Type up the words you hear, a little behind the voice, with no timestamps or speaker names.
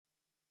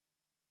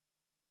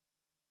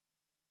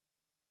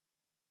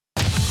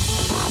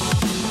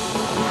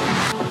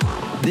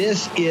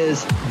This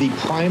is the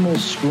primal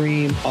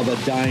scream of a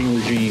dying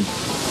regime.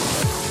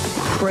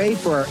 Pray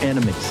for our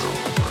enemies,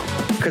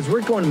 because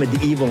we're going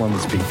medieval on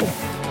these people.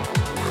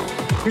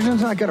 You're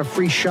not got a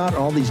free shot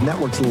on all these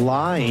networks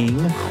lying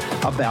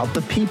about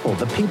the people.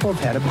 The people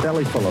have had a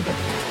belly full of it.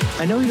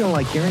 I know you don't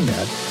like hearing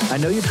that. I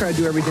know you try to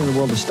do everything in the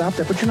world to stop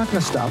that, but you're not going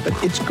to stop it.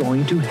 It's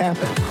going to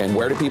happen. And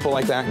where do people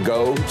like that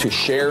go to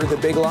share the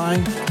big lie?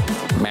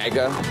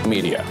 MAGA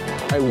media.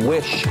 I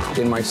wish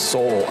in my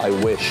soul, I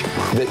wish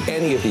that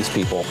any of these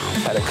people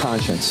had a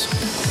conscience.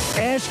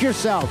 Ask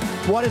yourself,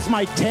 what is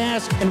my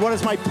task and what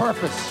is my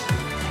purpose?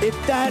 If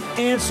that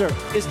answer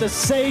is to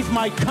save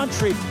my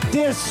country,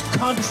 this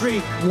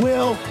country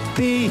will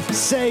be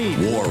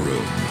saved. War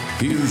Room.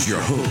 Here's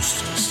your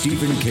host,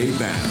 Stephen K.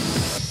 Bannon.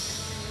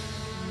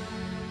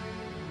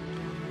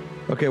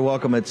 Okay,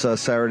 welcome. It's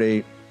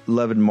Saturday,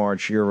 11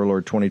 March, year of our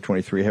Lord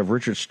 2023. I have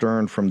Richard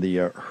Stern from the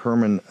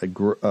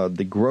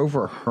the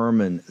Grover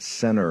Herman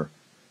Center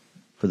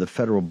for the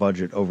Federal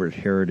Budget over at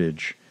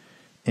Heritage.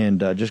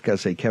 And just got to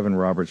say, Kevin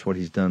Roberts, what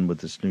he's done with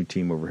this new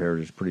team over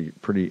Heritage is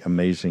pretty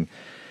amazing.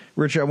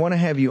 Rich, I want to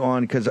have you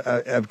on because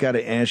I've got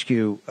to ask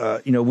you,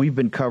 we've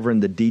been covering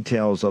the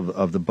details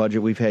of the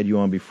budget. We've had you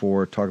on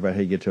before, talk about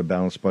how you get to a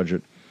balanced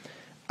budget.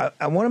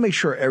 I want to make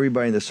sure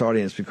everybody in this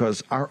audience,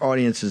 because our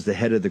audience is the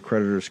head of the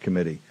creditors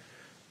committee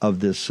of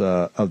this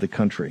of the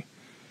country,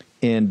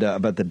 and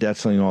about the debt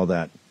ceiling and all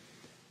that.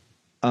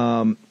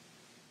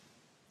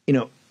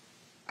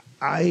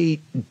 I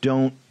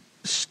don't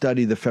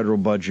study the federal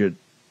budget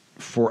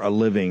for a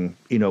living.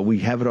 We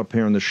have it up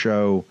here on the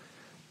show.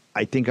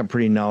 I think I'm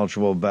pretty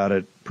knowledgeable about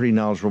it, pretty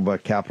knowledgeable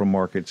about capital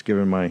markets,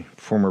 given my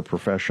former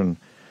profession.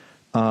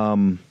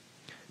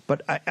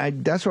 But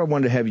that's what I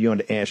wanted to have you on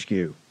to ask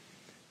you.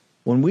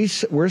 When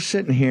we're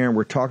sitting here and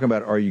we're talking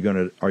about, are you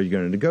going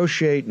to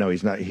negotiate? No,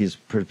 he's not. His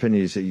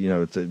opinion is,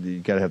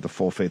 you got to have the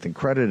full faith and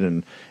credit,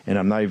 and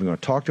I'm not even going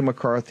to talk to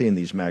McCarthy. And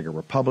these MAGA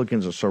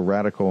Republicans are so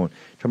radical. And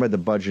talking about the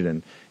budget,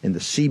 and the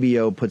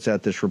CBO puts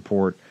out this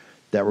report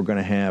that we're going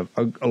to have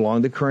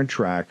along the current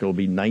track. It'll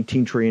be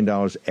 $19 trillion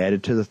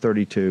added to the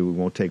 32. We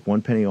won't take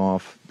one penny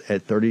off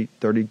at over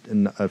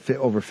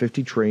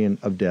 $50 trillion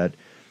of debt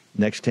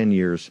next 10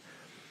 years.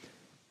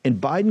 And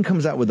Biden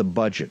comes out with a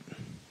budget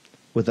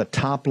with a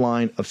top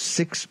line of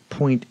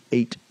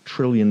 $6.8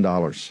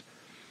 trillion.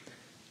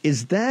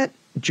 Is that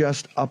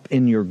just up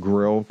in your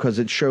grill? Because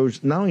it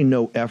shows not only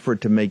no effort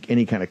to make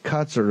any kind of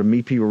cuts or to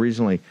meet people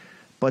reasonably,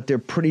 but they're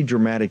pretty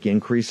dramatic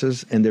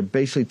increases. And they're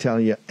basically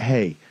telling you,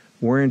 hey,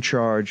 we're in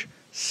charge,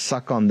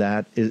 suck on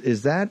that.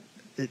 Is that,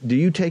 do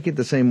you take it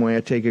the same way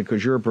I take it?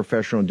 Because you're a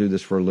professional and do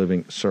this for a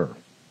living, sir.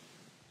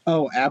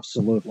 Oh,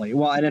 absolutely.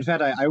 Well, and in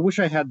fact, I wish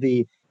I had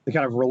the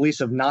kind of release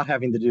of not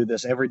having to do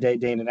this every day,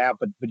 day in and out,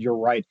 but you're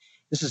right.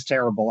 This is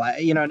terrible.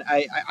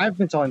 I've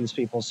been telling these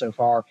people so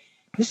far,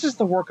 this is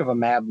the work of a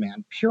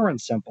madman, pure and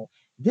simple.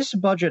 This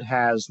budget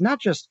has not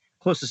just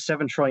close to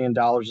 $7 trillion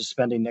of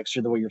spending next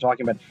year, the way you're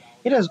talking about.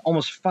 It has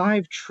almost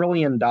 $5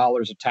 trillion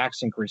of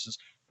tax increases,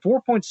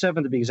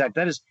 4.7 to be exact.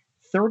 That is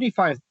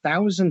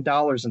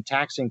 $35,000 in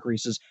tax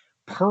increases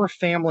per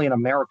family in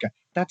America.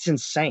 That's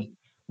insane.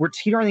 We're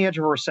teetering on the edge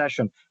of a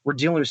recession. We're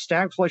dealing with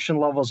stagflation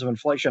levels of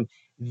inflation.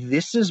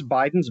 This is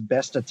Biden's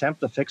best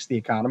attempt to fix the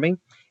economy,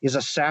 is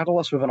to saddle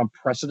us with an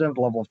unprecedented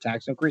level of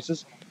tax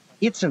increases.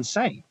 It's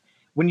insane.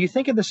 When you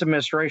think of this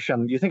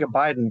administration, you think of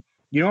Biden,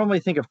 you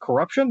normally think of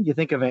corruption, you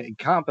think of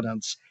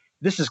incompetence.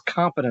 This is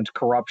competent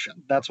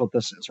corruption. That's what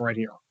this is right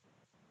here.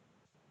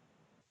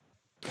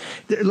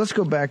 Let's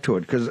go back to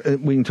it, because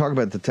we can talk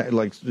about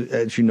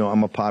as you know,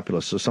 I'm a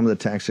populist, so some of the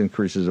tax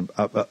increases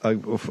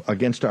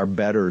against our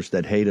betters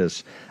that hate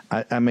us,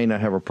 I may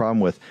not have a problem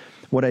with.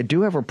 What I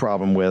do have a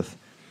problem with,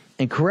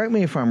 and correct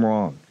me if I'm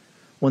wrong,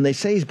 when they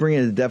say he's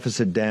bringing the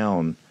deficit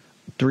down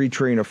 $3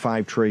 trillion or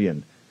 $5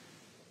 trillion,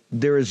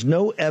 there is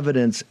no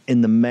evidence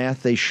in the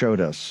math they showed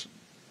us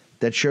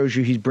that shows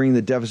you he's bringing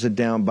the deficit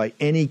down by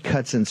any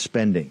cuts in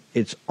spending.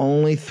 It's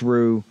only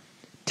through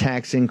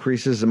tax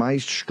increases. Am I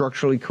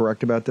structurally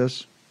correct about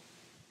this?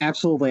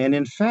 Absolutely. And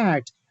in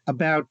fact,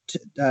 about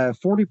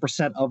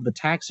 40% of the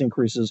tax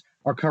increases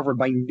are covered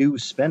by new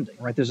spending,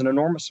 right? There's an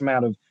enormous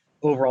amount of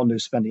overall new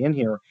spending in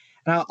here.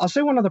 And I'll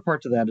say one other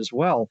part to that as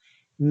well.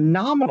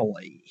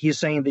 Nominally, he's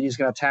saying that he's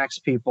going to tax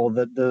people,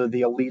 the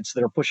elites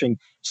that are pushing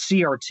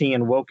CRT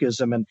and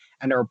wokeism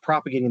and are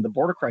propagating the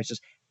border crisis.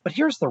 But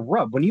here's the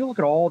rub. When you look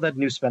at all that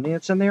new spending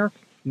that's in there,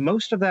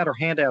 most of that are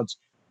handouts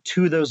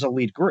to those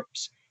elite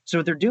groups. So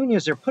what they're doing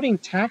is they're putting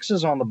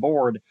taxes on the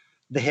board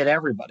that hit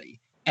everybody.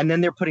 And then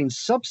they're putting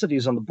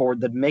subsidies on the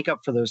board that make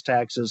up for those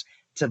taxes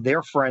to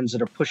their friends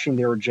that are pushing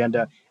their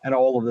agenda and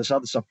all of this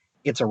other stuff.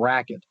 It's a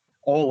racket.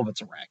 All of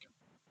it's a racket.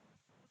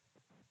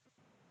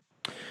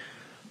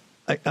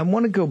 I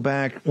want to go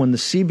back when the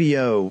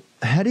CBO,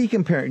 how do you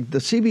compare? The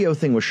CBO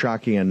thing was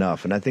shocking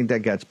enough, and I think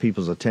that got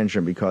people's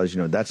attention because,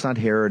 that's not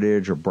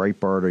Heritage or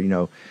Breitbart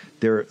or,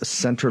 they're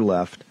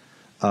center-left.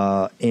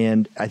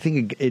 And I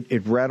think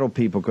it rattled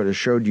people because it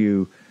showed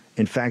you,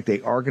 in fact, they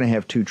are going to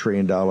have $2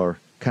 trillion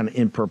kind of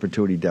in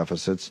perpetuity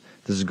deficits.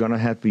 This is going to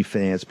have to be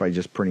financed by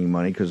just printing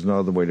money because there's no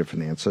other way to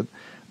finance it.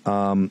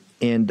 And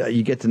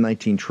you get to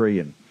 19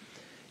 trillion.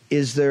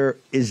 Is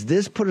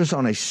this put us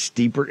on a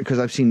steeper, because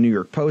I've seen New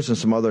York Post and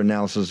some other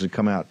analysis that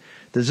come out,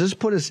 does this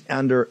put us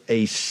under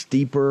a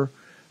steeper,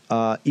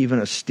 even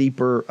a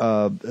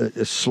steeper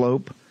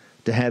slope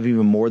to have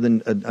even more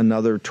than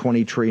another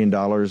 $20 trillion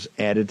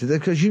added to this?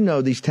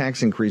 Because these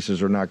tax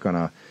increases are not going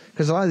to,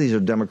 because a lot of these are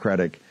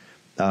Democratic,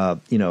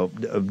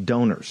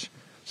 donors.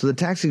 So the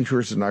tax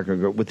increases are not going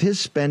to go. With his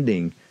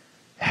spending,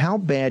 how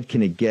bad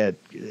can it get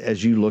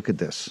as you look at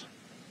this?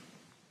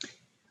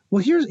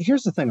 Well,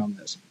 here's the thing on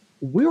this.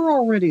 We're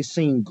already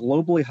seeing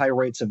globally high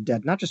rates of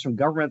debt, not just from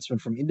governments,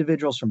 but from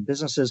individuals, from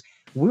businesses.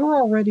 We're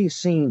already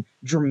seeing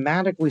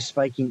dramatically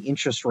spiking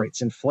interest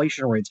rates,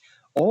 inflation rates.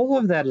 All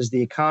of that is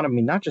the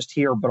economy, not just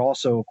here, but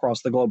also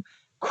across the globe,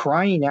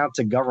 crying out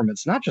to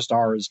governments, not just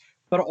ours,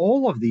 but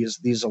all of these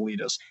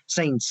elitists,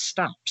 saying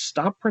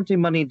stop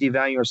printing money and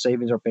devaluing our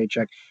savings or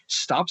paycheck,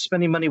 stop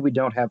spending money we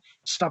don't have,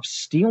 stop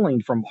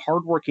stealing from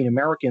hardworking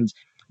Americans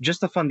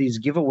just to fund these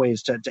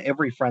giveaways to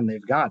every friend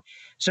they've got.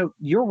 So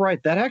you're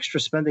right, that extra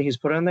spending he's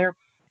put in there,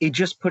 it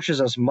just pushes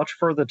us much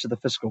further to the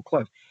fiscal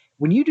cliff.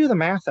 When you do the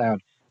math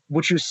out,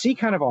 what you see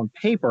kind of on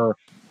paper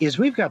is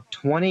we've got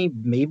 20,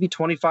 maybe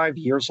 25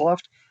 years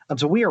left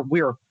until we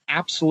are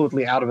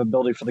absolutely out of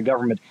ability for the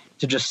government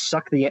to just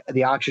suck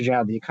the oxygen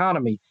out of the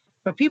economy.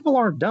 But people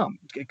aren't dumb,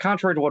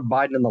 contrary to what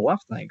Biden and the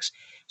left thinks.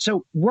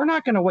 So we're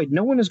not going to wait.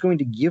 No one is going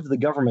to give the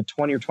government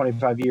 20 or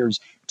 25 years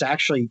to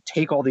actually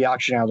take all the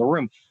oxygen out of the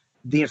room.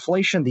 The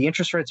inflation, the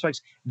interest rate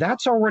spikes,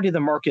 that's already the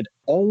market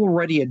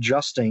already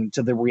adjusting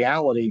to the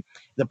reality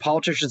that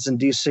politicians in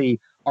D.C.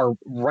 are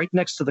right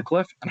next to the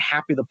cliff and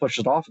happy to push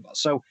it off of us.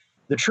 So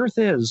the truth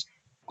is,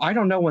 I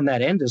don't know when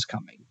that end is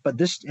coming, but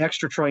this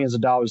extra trillions of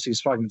dollars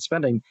he's talking about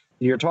spending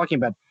that you're talking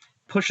about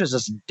pushes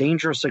us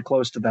dangerously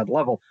close to that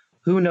level.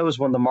 Who knows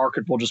when the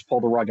market will just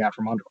pull the rug out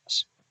from under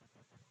us?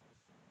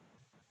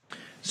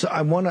 So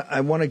I want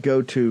to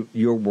go to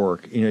your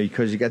work,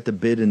 because you got the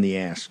bid and the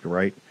ask,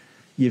 right?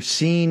 You've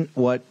seen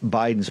what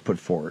Biden's put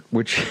forward,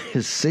 which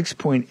is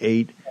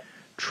 $6.8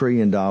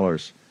 trillion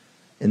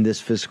in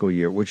this fiscal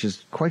year, which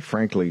is, quite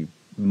frankly,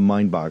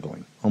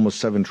 mind-boggling,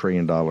 almost $7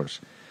 trillion.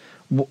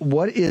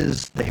 What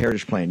is the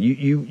Heritage Plan?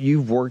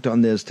 You've worked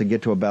on this to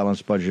get to a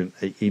balanced budget.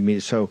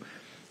 So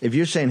if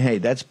you're saying, hey,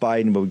 that's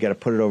Biden, but we got to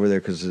put it over there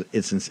because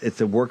it's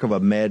the work of a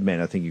madman,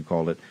 I think you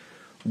called it,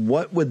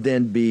 what would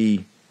then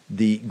be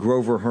the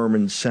Grover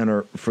Herman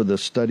Center for the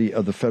Study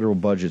of the Federal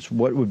Budgets?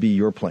 What would be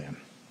your plan?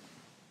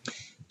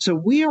 So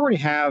we already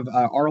have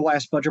our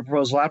last budget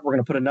proposal out. We're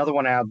going to put another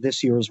one out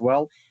this year as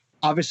well.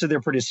 Obviously,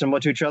 they're pretty similar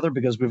to each other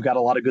because we've got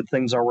a lot of good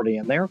things already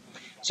in there.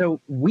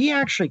 So we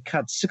actually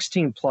cut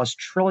 $16+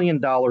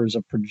 trillion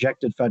of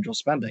projected federal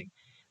spending.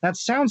 That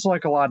sounds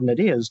like a lot, and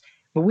it is,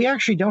 but we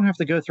actually don't have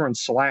to go through and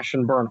slash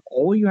and burn.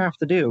 All you have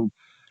to do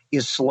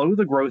is slow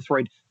the growth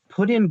rate,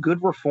 put in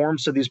good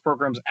reforms so these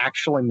programs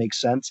actually make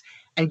sense,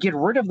 and get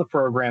rid of the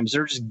programs.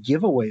 They're just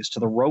giveaways to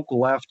the woke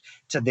left,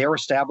 to their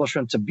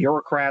establishment, to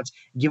bureaucrats,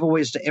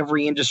 giveaways to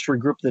every industry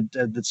group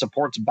that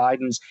supports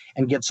Biden's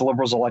and gets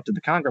liberals elected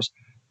to Congress.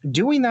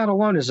 Doing that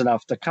alone is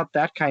enough to cut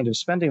that kind of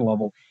spending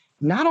level.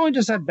 Not only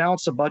does that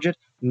balance the budget,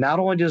 not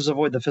only does it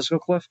avoid the fiscal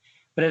cliff,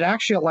 but it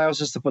actually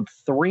allows us to put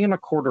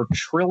 $3.25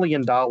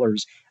 trillion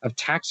of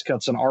tax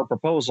cuts in our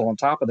proposal on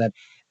top of that.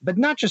 But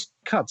not just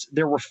cuts,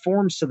 they're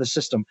reforms to the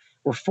system.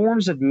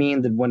 Reforms that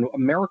mean that when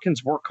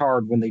Americans work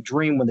hard, when they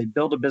dream, when they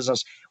build a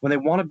business, when they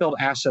want to build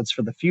assets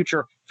for the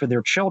future, for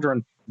their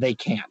children, they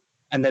can.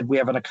 And that we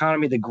have an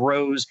economy that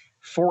grows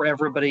for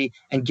everybody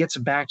and gets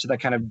back to that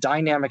kind of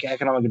dynamic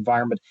economic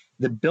environment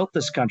that built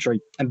this country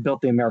and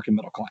built the American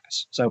middle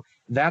class. So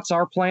that's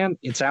our plan.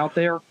 It's out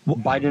there.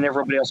 Biden and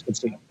everybody else can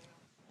see it.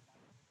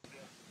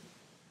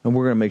 And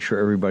we're going to make sure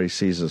everybody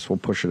sees this. We'll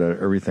push it out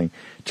of everything.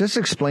 Just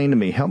explain to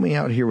me, help me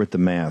out here with the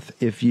math.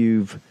 If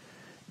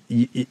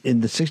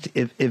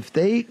if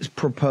they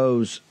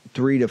propose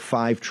 3 to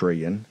 5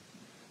 trillion,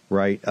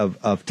 right,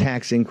 of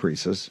tax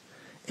increases,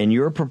 and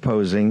you're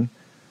proposing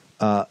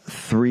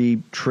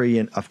 3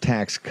 trillion of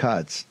tax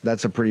cuts,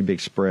 that's a pretty big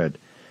spread.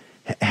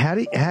 How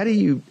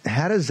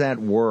does that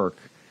work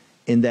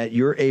in that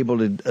you're able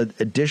to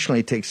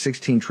additionally take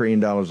 $16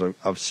 trillion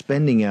of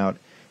spending out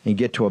and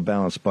get to a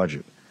balanced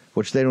budget,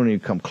 which they don't even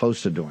come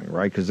close to doing,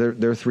 right? Because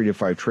their 3 to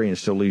 5 trillion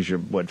still leaves you,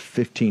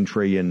 15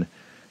 trillion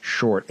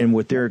short. And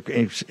with their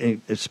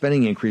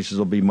spending increases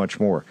will be much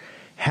more.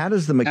 How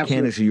does the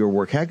mechanics of your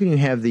work, how can you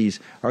have these,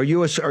 are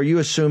you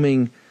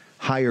assuming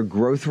higher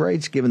growth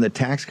rates given the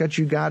tax cuts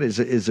you got?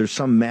 Is there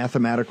some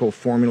mathematical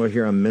formula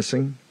here I'm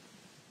missing?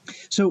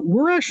 So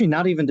we're actually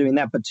not even doing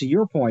that. But to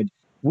your point,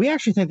 we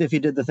actually think that if you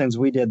did the things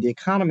we did, the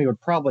economy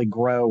would probably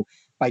grow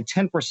by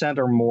 10%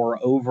 or more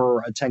over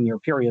a 10-year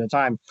period of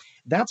time.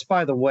 That's,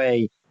 by the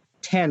way,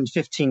 10,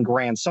 15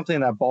 grand, something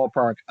in that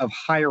ballpark of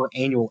higher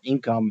annual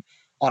income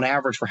on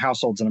average for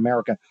households in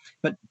America.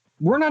 But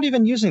we're not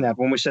even using that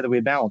when we say that we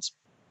balance.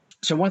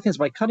 So one thing is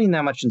by cutting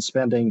that much in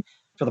spending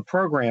for the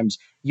programs,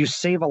 you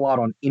save a lot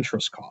on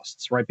interest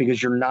costs, right?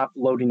 Because you're not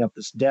loading up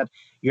this debt.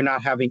 You're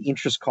not having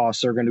interest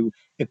costs that are going to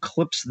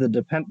eclipse the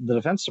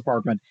Defense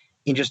Department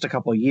in just a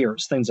couple of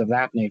years, things of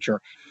that nature.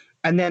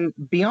 And then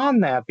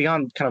beyond that,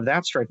 beyond kind of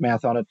that straight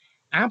math on it,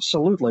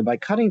 absolutely, by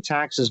cutting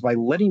taxes, by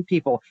letting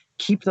people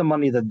keep the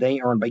money that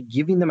they earn, by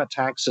giving them a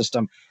tax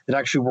system that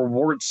actually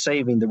rewards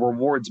saving, that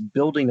rewards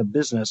building a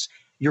business,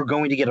 you're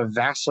going to get a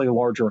vastly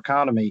larger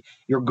economy.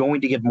 You're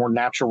going to get more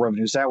natural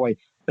revenues that way,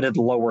 but at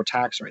lower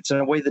tax rates in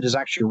a way that is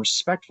actually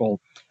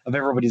respectful of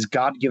everybody's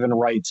God-given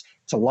rights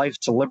to life,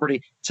 to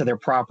liberty, to their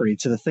property,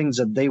 to the things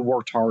that they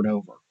worked hard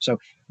over. So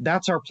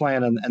that's our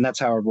plan, and that's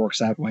how it works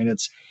that way. And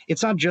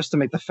it's not just to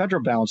make the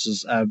federal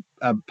balances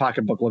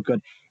pocketbook look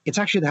good. It's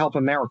actually to help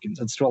Americans.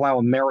 It's to allow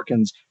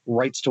Americans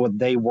rights to what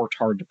they worked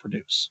hard to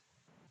produce.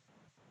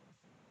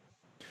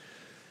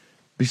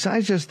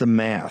 Besides just the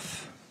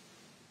math,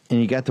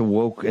 and you got the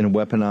woke and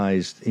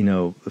weaponized,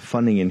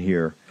 funding in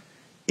here,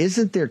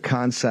 isn't their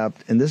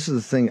concept, and this is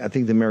the thing I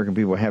think the American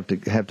people have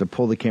to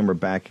pull the camera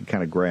back and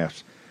kind of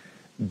grasp,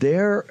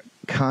 their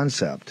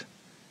concept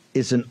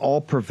is an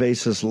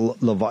all-pervasive,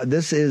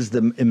 this is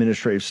the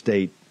administrative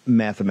state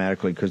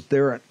mathematically, because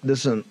this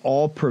is an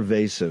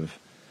all-pervasive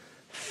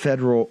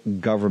federal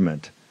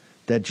government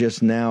that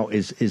just now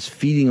is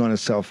feeding on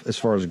itself as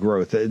far as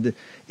growth.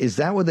 Is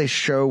that what they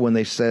show when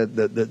they said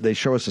that they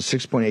show us a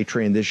 $6.8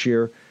 trillion this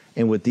year,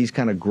 and with these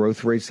kind of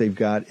growth rates they've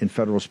got in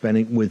federal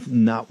spending with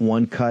not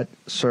one cut,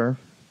 sir?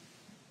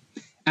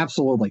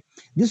 Absolutely.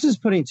 This is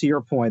putting, to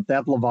your point,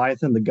 that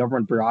Leviathan, the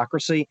government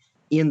bureaucracy,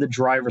 in the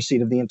driver's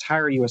seat of the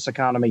entire U.S.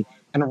 economy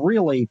and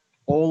really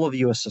all of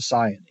U.S.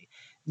 society.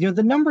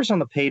 The numbers on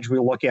the page we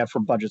look at for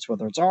budgets,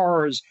 whether it's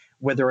ours,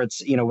 whether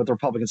it's, what the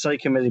Republican Study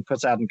Committee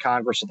puts out in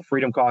Congress or the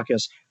Freedom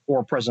Caucus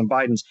or President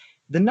Biden's,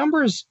 the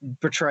numbers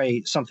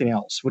portray something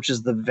else, which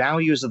is the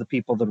values of the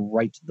people that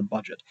write the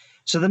budget.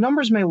 So the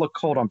numbers may look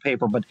cold on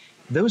paper, but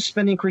those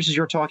spending increases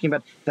you're talking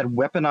about, that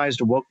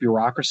weaponized woke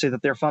bureaucracy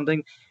that they're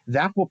funding,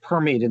 that will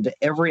permeate into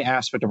every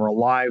aspect of our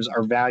lives,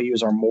 our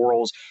values, our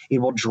morals. It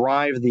will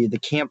drive the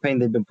campaign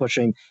they've been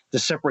pushing to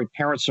separate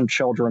parents from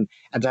children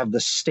and to have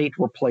the state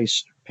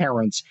replace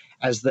parents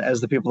as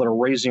the people that are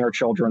raising our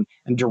children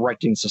and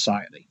directing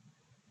society.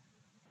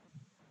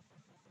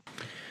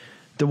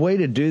 The way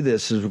to do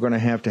this is we're going to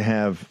have,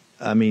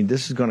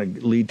 this is going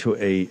to lead to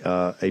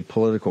a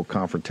political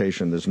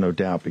confrontation, there's no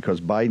doubt,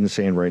 because Biden's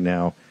saying right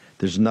now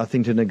there's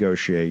nothing to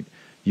negotiate.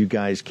 You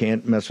guys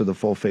can't mess with the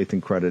full faith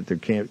and credit. There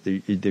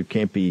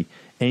can't be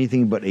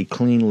anything but a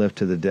clean lift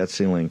to the debt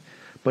ceiling.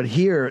 But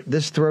here,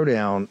 this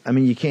throwdown,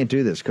 you can't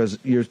do this because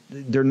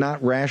they're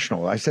not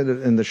rational. I said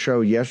it in the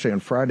show yesterday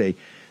on Friday.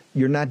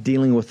 You're not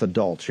dealing with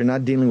adults. You're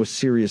not dealing with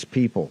serious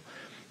people.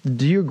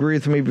 Do you agree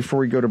with me before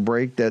we go to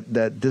break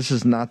that this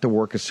is not the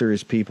work of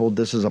serious people?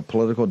 This is a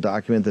political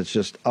document that's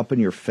just up in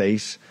your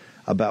face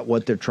about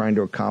what they're trying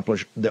to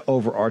accomplish, the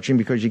overarching,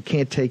 because you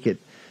can't take it.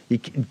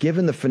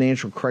 Given the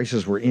financial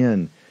crisis we're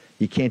in,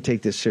 you can't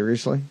take this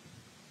seriously?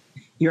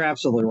 You're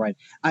absolutely right.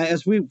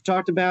 As we've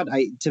talked about,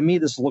 to me,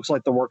 this looks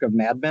like the work of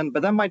madmen,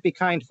 but that might be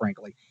kind,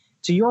 frankly.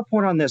 To your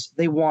point on this,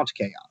 they want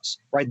chaos,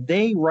 right?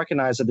 They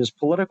recognize that there's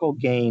political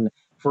gain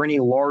for any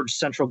large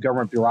central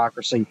government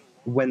bureaucracy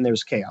when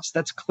there's chaos.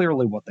 That's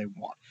clearly what they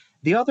want.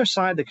 The other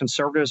side, the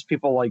conservatives,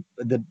 people like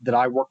that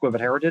I work with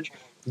at Heritage,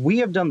 we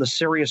have done the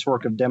serious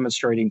work of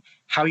demonstrating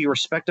how you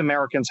respect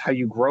Americans, how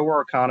you grow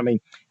our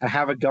economy, and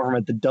have a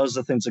government that does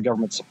the things the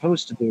government's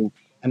supposed to do,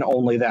 and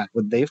only that.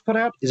 What they've put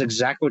out is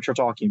exactly what you're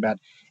talking about.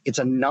 It's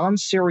a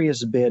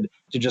non-serious bid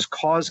to just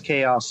cause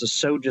chaos, to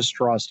sow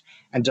distrust,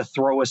 and to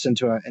throw us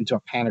into a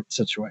panicked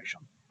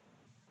situation.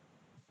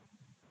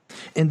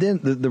 And then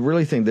the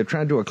really thing, they're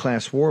trying to do a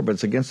class war, but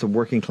it's against the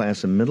working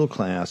class and middle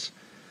class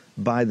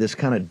by this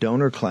kind of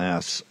donor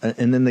class.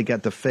 And then they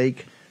got the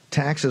fake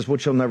taxes,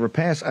 which will never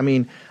pass.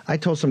 I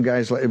told some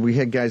guys, we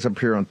had guys up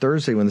here on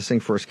Thursday when this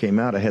thing first came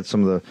out. I had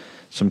some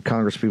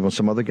Congress people and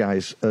some other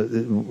guys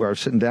I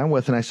was sitting down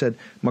with, and I said,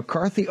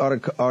 McCarthy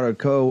ought to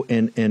go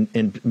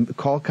and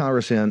call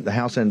Congress in, the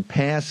House, and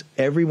pass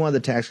every one of the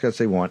tax cuts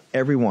they want,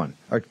 every one,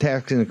 or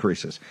tax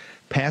increases.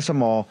 Pass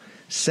them all.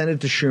 Send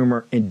it to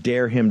Schumer and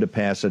dare him to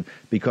pass it,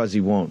 because he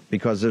won't,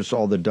 because there's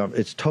all the dumb.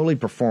 It's totally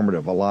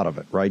performative, a lot of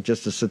it, right?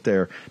 Just to sit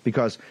there,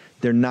 because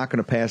they're not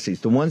going to pass these.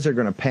 The ones they're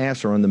going to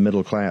pass are in the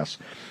middle class.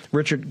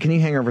 Richard, can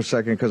you hang on for a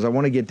second? Because I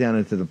want to get down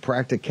into the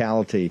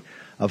practicality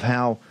of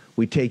how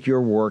we take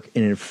your work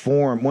and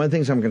inform. One of the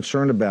things I'm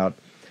concerned about,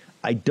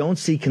 I don't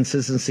see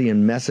consistency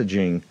in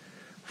messaging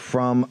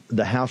from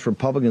the House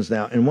Republicans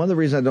now. And one of the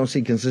reasons I don't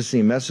see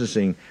consistency in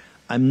messaging,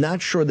 I'm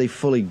not sure they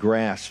fully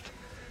grasped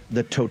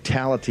the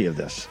totality of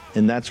this,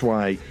 and that's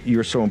why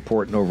you're so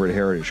important over at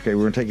Heritage. Okay,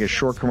 we're going to take a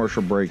short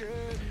commercial break.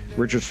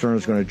 Richard Stern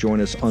is going to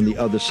join us on the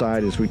other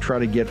side as we try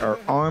to get our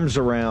arms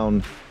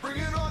around,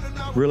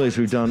 really, as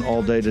we've done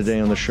all day today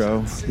on the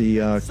show,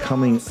 the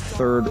coming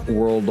Third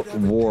World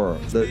War.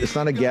 It's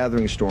not a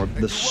gathering storm.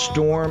 The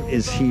storm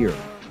is here,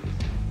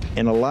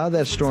 and a lot of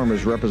that storm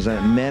is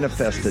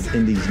manifested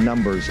in these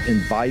numbers in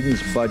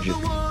Biden's budget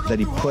that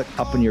he put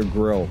up in your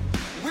grill.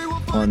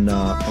 on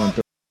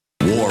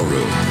War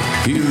Room.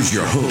 Here's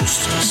your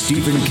host,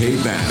 Stephen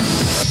K. Bannon.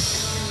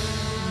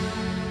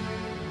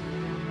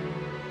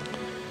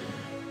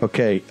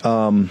 Okay,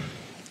 I want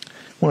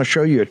to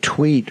show you a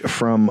tweet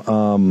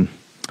from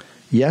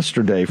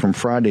yesterday, from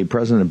Friday,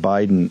 President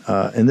Biden,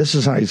 and this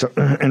is how he's.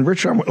 And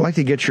Rich, I would like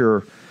to get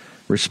your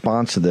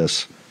response to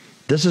this.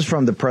 This is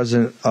from the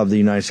President of the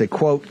United States.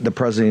 Quote: "The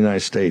President of the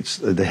United States,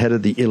 the head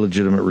of the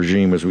illegitimate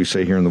regime," as we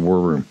say here in the War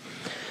Room.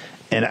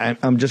 And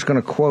I'm just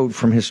going to quote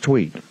from his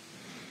tweet.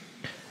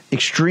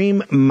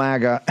 "Extreme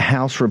MAGA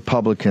House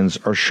Republicans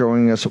are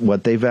showing us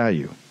what they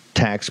value: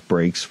 tax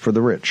breaks for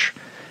the rich.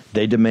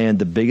 They demand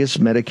the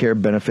biggest Medicare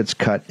benefits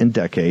cut in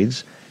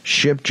decades,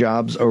 ship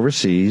jobs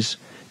overseas,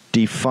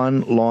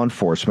 defund law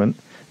enforcement,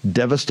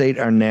 devastate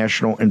our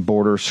national and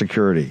border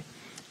security.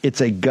 It's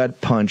a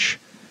gut punch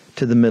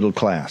to the middle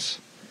class."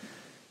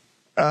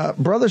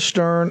 Brother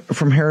Stern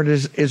from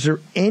Heritage, is there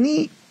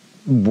any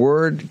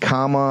word,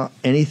 comma,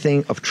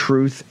 anything of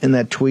truth in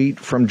that tweet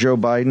from Joe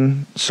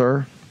Biden,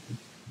 sir?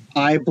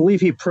 I believe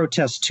he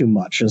protests too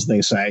much, as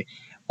they say.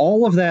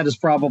 All of that is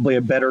probably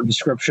a better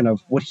description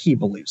of what he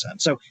believes in.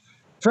 So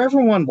for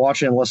everyone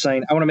watching and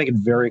listening, I want to make it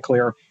very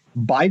clear.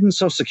 Biden's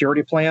Social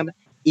Security plan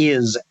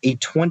is a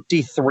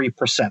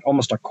 23%,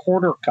 almost a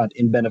quarter cut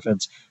in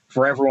benefits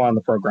for everyone on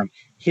the program.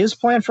 His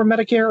plan for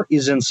Medicare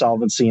is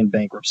insolvency and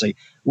bankruptcy,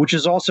 which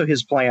is also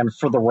his plan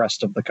for the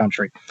rest of the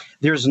country.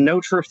 There's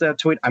no truth to that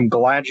tweet. I'm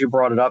glad you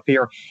brought it up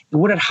here.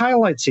 What it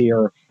highlights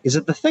here is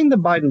that the thing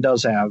that Biden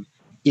does have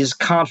is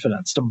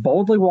confidence to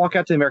boldly walk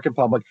out to the American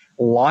public,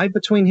 lie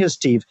between his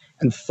teeth,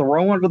 and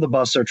throw under the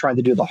bus they're trying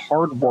to do the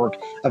hard work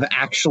of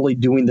actually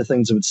doing the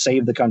things that would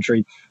save the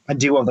country and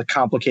deal with the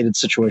complicated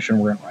situation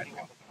we're in right now.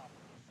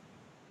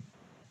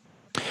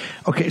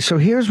 Okay, so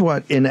here's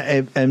what, and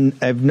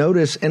I've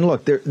noticed, and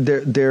look,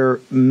 there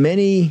are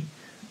many,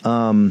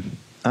 I'm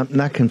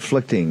not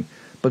conflicting,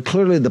 but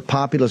clearly the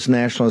populist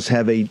nationalists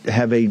have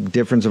a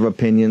difference of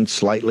opinion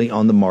slightly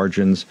on the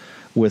margins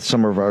with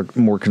some of our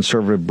more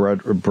conservative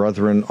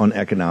brethren on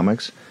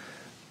economics.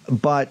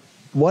 But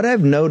what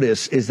I've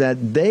noticed is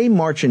that they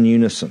march in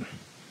unison,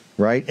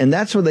 right? And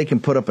that's where they can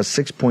put up a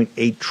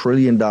 $6.8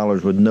 trillion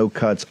with no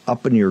cuts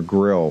up in your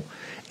grill,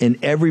 and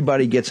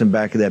everybody gets in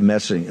back of that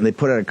messaging. And they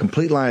put out a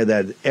complete line of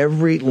that.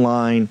 Every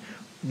line,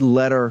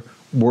 letter,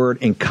 word,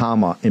 and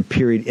comma, and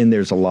period in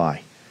there's a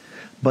lie.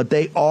 But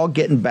they all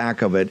get in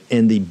back of it,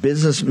 and the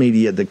business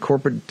media, the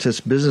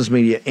corporatist business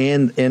media,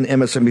 and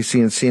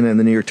MSNBC and CNN and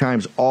the New York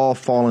Times all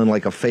fall in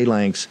like a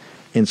phalanx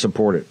and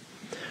support it.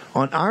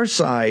 On our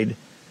side,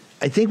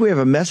 I think we have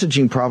a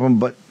messaging problem,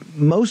 but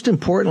most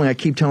importantly, I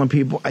keep telling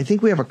people, I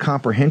think we have a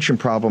comprehension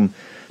problem,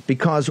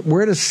 because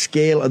we're at a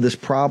scale of this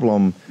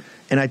problem.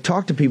 And I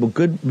talk to people,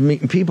 good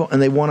people,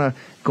 and they want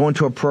to go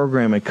into a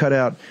program and cut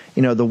out,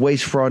 the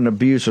waste, fraud, and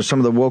abuse, or some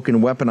of the woke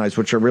and weaponized,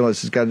 which I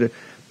realize has got to do.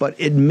 But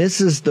it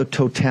misses the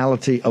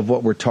totality of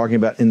what we're talking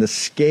about and the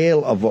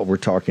scale of what we're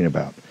talking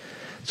about.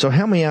 So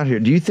help me out here.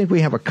 Do you think we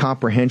have a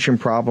comprehension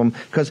problem?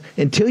 Because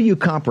until you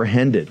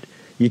comprehend it,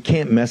 you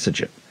can't message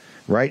it,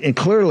 right? And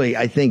clearly,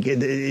 I think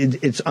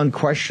it's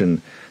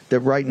unquestioned that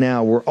right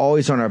now we're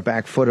always on our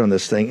back foot on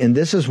this thing. And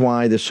this is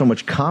why there's so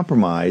much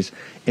compromise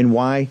and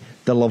why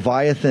the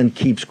Leviathan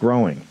keeps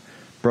growing.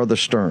 Brother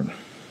Stern.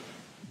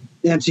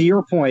 And to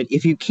your point,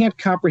 if you can't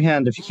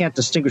comprehend, if you can't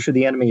distinguish who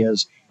the enemy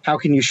is, how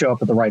can you show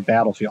up at the right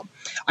battlefield?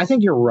 I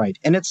think you're right.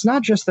 And it's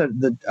not just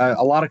that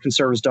a lot of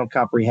conservatives don't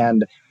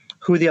comprehend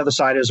who the other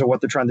side is or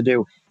what they're trying to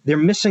do. They're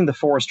missing the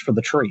forest for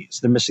the trees.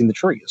 They're missing the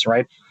trees,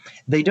 right?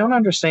 They don't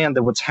understand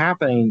that what's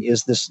happening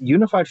is this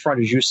unified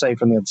front, as you say,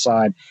 from the other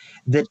side,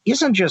 that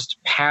isn't just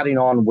patting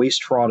on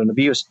waste, fraud, and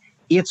abuse.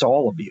 It's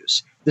all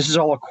abuse. This is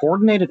all a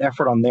coordinated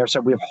effort on their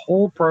side. We have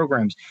whole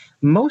programs.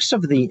 Most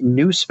of the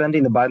new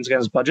spending that Biden's got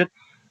in his budget,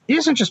 it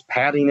isn't just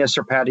padding this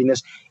or padding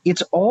this.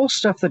 It's all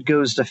stuff that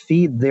goes to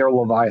feed their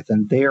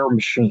Leviathan, their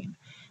machine.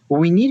 What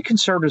we need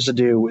conservatives to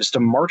do is to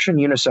march in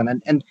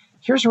unison. And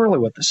here's really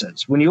what this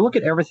is. When you look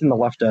at everything the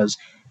left does,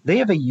 they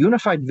have a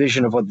unified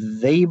vision of what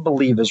they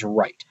believe is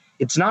right.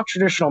 It's not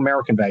traditional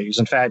American values.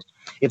 In fact,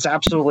 it's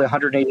absolutely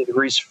 180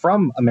 degrees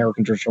from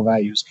American traditional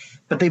values,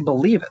 but they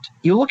believe it.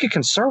 You look at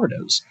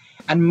conservatives,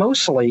 and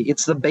mostly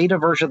it's the beta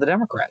version of the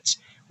Democrats.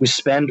 We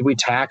spend, we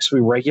tax, we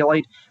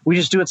regulate. We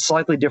just do it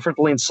slightly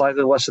differently and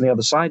slightly less than the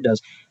other side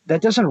does.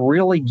 That doesn't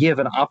really give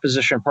an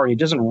opposition party. It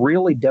doesn't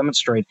really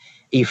demonstrate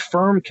a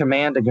firm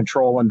command and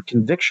control and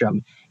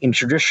conviction in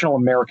traditional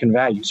American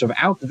values. So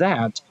without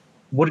that,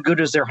 what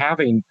good is there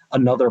having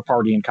another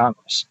party in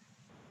Congress?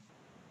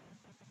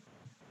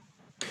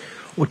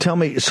 Well, tell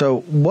me,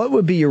 so what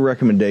would be your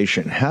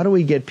recommendation? How do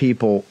we get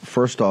people,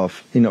 first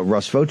off,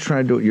 Russ Vought's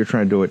trying to do it, you're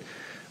trying to do it.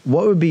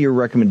 What would be your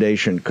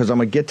recommendation? Because I'm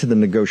going to get to the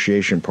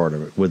negotiation part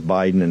of it with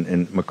Biden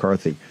and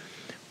McCarthy.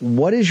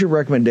 What is your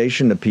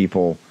recommendation to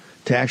people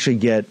to actually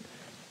get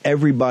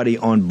everybody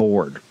on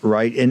board,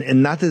 right?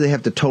 And not that they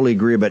have to totally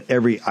agree about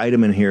every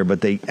item in here, but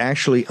they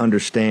actually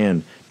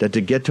understand that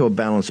to get to a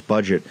balanced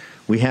budget,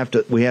 we have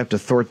to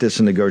thwart this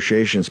in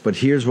negotiations. But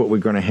here's what we're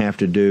going to have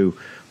to do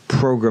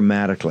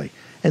programmatically.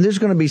 and there's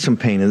going to be some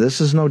pain, and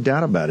this is no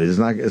doubt about it. It's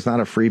not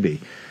a freebie.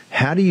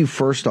 How do you,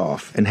 first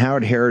off, and how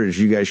at Heritage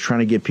you guys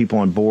trying to get people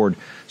on board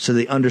so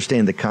they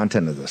understand the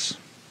content of this?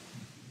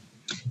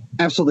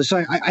 Absolutely.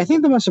 So I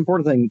think the most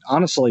important thing,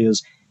 honestly,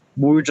 is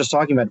what we were just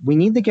talking about. We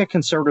need to get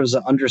conservatives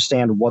to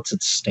understand what's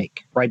at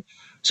stake, right?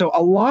 So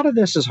a lot of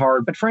this is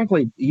hard, but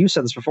frankly, you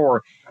said this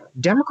before,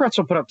 Democrats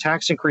will put up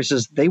tax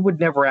increases they would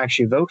never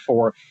actually vote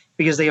for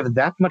because they have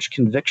that much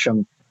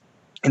conviction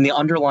in the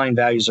underlying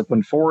values they're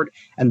putting forward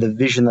and the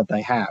vision that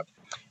they have.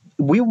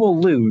 We will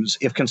lose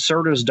if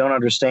conservatives don't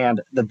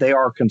understand that they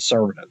are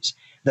conservatives,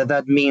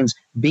 that means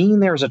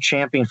being there as a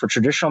champion for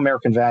traditional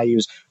American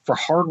values, for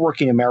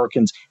hardworking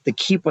Americans to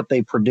keep what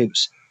they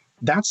produce.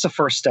 That's the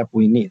first step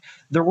we need.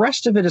 The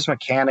rest of it is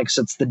mechanics.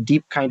 It's the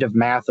deep kind of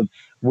math of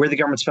where the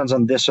government spends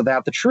on this or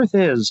that. The truth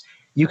is,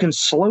 you can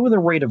slow the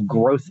rate of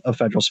growth of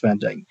federal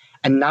spending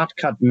and not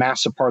cut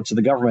massive parts of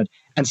the government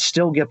and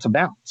still get to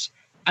balance.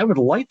 I would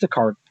like to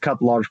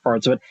cut large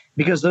parts of it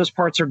because those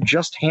parts are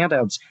just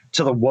handouts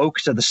to the woke,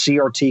 to the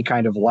CRT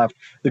kind of left,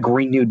 the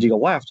Green New Deal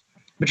left.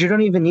 But you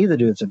don't even need to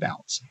do it to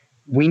balance.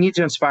 We need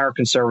to inspire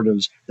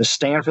conservatives to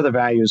stand for the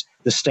values,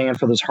 to stand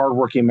for those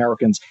hardworking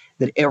Americans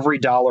that every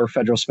dollar of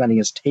federal spending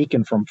is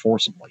taken from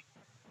forcibly.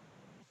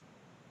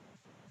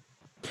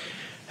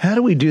 How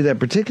do we do that?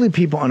 Particularly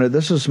people under,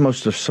 this is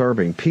most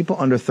disturbing, people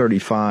under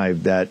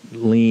 35 that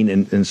lean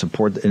and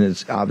support, and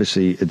it's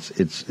obviously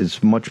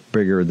it's much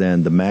bigger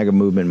than the MAGA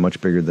movement, much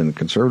bigger than the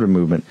conservative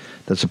movement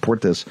that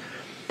support this.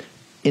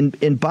 In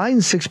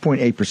Biden's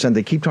 6.8%,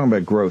 they keep talking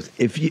about growth.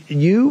 If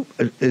you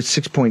it's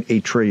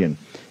 6.8 trillion.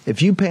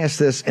 If you pass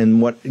this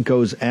and what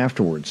goes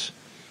afterwards,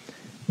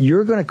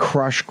 you're going to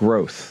crush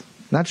growth,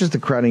 not just the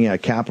crowding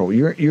out capital.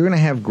 You're going to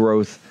have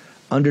growth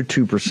under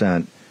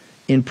 2%.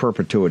 In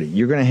perpetuity.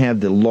 You're going to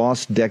have the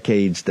lost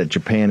decades that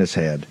Japan has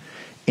had.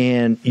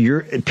 And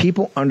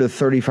people under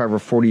 35 or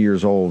 40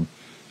 years old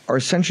are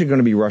essentially going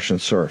to be Russian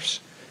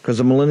serfs because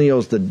the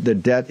millennials, the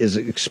debt is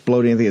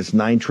exploding. I think it's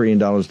 $9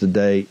 trillion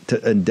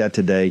in debt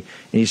today.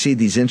 And you see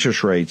these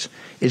interest rates,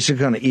 it's just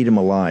going to eat them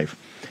alive.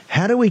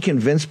 How do we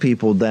convince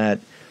people that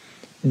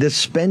this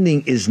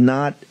spending is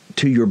not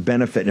to your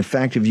benefit? In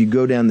fact, if you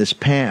go down this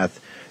path,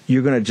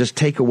 you're going to just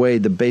take away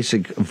the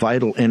basic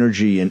vital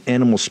energy and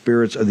animal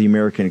spirits of the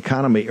American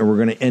economy, and we're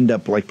going to end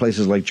up like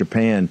places like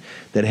Japan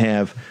that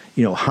have,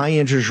 high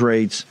interest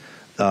rates,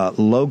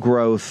 low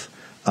growth,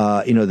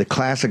 the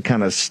classic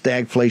kind of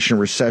stagflation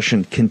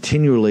recession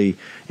continually,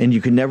 and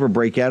you can never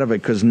break out of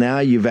it because now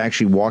you've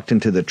actually walked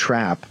into the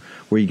trap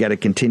where you got to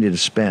continue to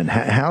spend.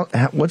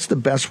 What's the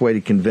best way to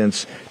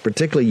convince,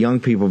 particularly young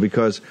people?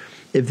 Because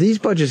if these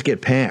budgets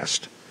get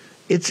passed,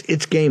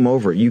 it's game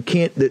over. You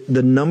can't.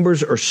 The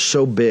numbers are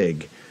so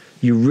big,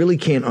 you really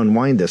can't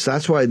unwind this.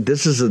 That's why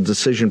this is a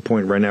decision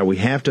point right now. We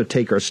have to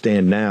take our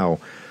stand now,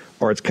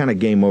 or it's kind of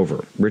game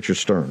over. Richard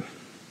Stern.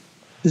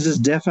 This is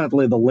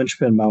definitely the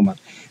linchpin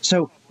moment.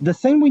 So the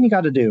thing we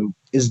got to do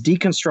is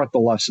deconstruct the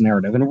left's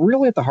narrative, and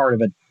really at the heart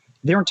of it,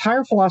 their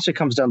entire philosophy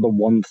comes down to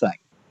one thing: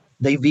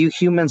 they view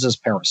humans as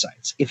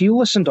parasites. If you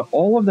listen to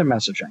all of their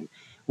messaging,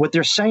 what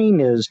they're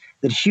saying is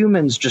that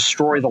humans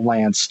destroy the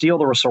land, steal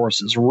the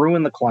resources,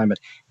 ruin the climate,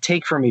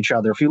 take from each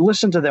other. If you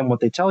listen to them,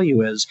 what they tell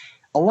you is,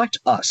 elect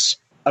us,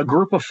 a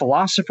group of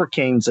philosopher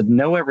kings that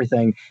know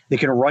everything, that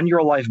can run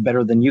your life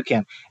better than you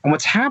can. And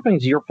what's happening,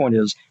 to your point,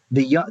 is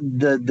the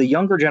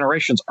younger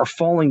generations are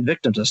falling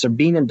victim to this. They're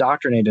being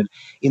indoctrinated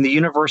in the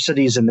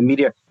universities and the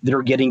media that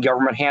are getting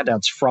government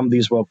handouts from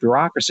these woke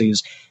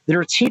bureaucracies that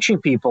are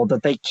teaching people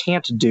that they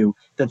can't do,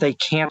 that they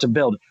can't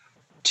build.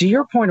 To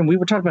your point, and we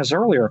were talking about this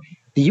earlier,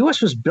 the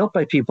U.S. was built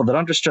by people that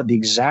understood the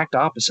exact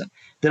opposite,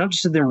 that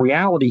understood that in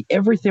reality,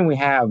 everything we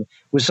have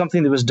was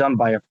something that was done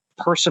by a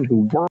person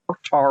who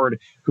worked hard,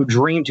 who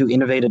dreamed, who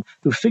innovated,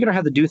 who figured out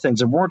how to do things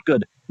that weren't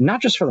good,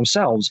 not just for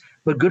themselves,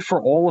 but good for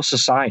all of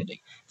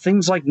society.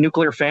 Things like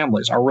nuclear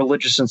families, our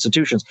religious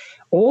institutions,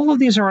 all of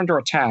these are under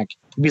attack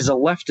because the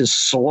left has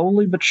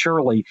slowly but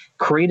surely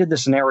created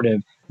this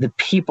narrative that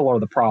people are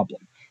the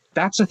problem.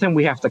 That's the thing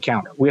we have to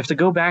counter. We have to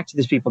go back to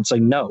these people and say,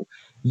 no,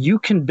 you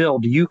can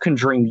build, you can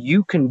dream,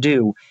 you can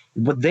do.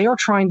 What they are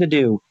trying to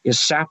do is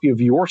sap you of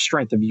your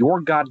strength, of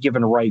your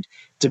God-given right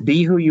to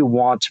be who you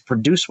want, to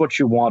produce what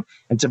you want,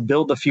 and to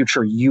build the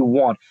future you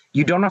want.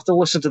 You don't have to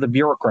listen to the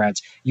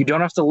bureaucrats. You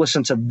don't have to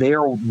listen to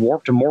their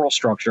warped moral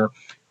structure.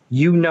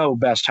 You know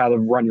best how to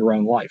run your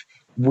own life.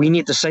 We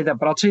need to say that,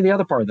 but I'll tell you the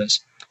other part of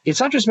this. It's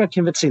not just about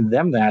convincing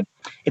them that.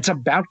 It's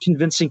about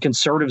convincing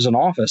conservatives in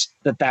office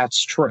that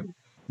that's true.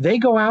 They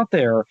go out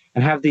there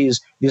and have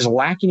these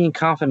lacking in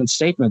confidence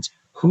statements.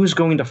 Who's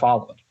going to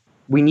follow it?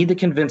 We need to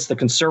convince the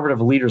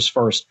conservative leaders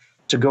first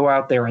to go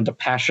out there and to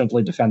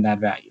passionately defend that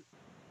value.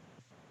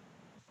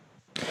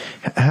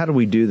 How do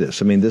we do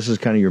this? I mean, this is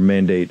kind of your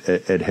mandate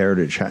at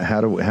Heritage.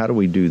 How do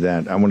we do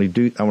that? I want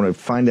to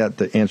find out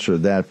the answer to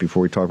that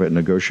before we talk about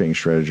negotiating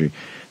strategy.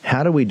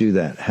 How do we do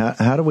that?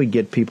 How do we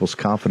get people's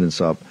confidence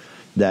up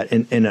that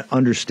in an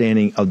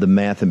understanding of the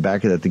math and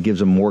back of that gives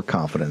them more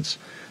confidence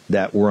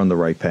that we're on the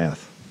right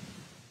path?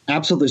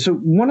 Absolutely. So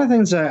one of the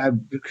things that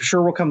I'm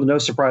sure will come to no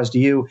surprise to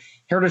you,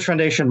 Heritage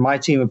Foundation, my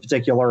team in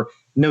particular,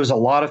 knows a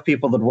lot of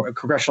people that were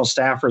congressional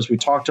staffers. We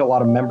talk to a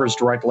lot of members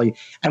directly,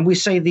 and we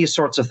say these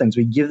sorts of things.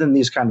 We give them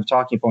these kind of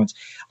talking points.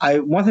 One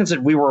of the things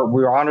that we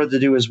were honored to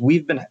do is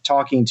we've been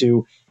talking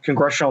to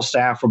congressional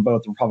staff from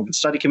both the Republican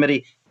Study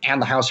Committee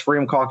and the House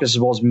Freedom Caucus, as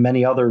well as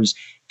many others,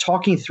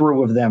 talking through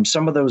with them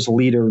some of those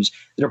leaders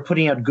that are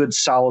putting out good,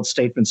 solid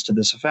statements to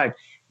this effect.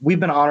 We've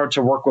been honored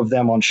to work with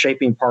them on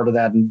shaping part of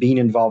that and being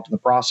involved in the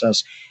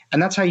process. And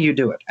that's how you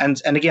do it.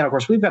 And again, of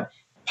course, we've got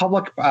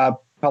public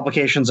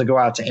publications that go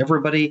out to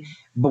everybody,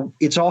 but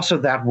it's also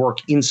that work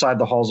inside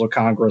the halls of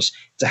Congress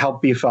to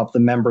help beef up the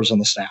members and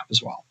the staff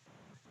as well.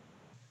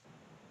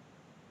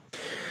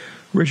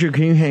 Richard,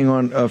 can you hang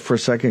on for a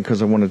second?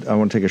 Because I want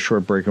to take a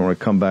short break. I want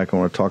to come back. I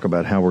want to talk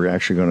about how we're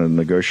actually going to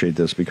negotiate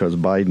this, because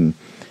Biden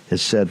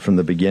has said from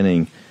the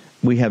beginning,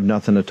 we have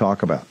nothing to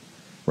talk about.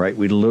 Right?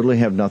 We literally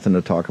have nothing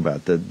to talk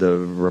about. The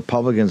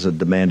Republicans have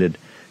demanded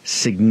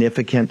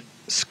significant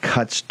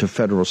cuts to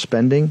federal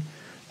spending,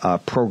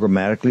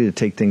 programmatically to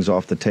take things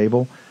off the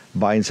table.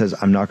 Biden says,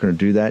 I'm not going to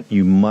do that.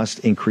 You must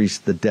increase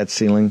the debt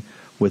ceiling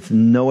with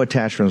no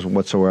attachments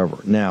whatsoever.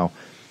 Now,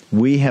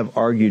 we have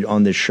argued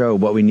on this show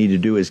what we need to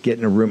do is get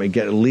in a room and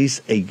get at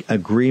least an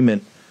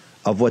agreement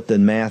of what the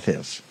math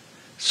is.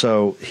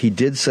 So he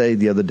did say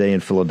the other day in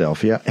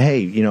Philadelphia,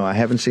 hey, I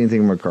haven't seen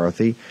anything from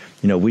McCarthy.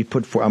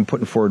 I'm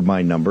putting forward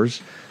my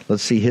numbers.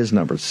 Let's see his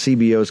numbers.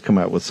 CBO's come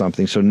out with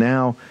something. So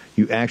now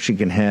you actually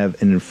can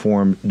have an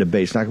informed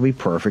debate. It's not going to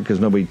be perfect because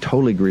nobody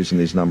totally agrees on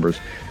these numbers,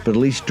 but at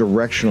least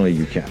directionally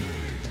you can.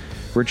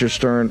 Richard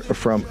Stern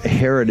from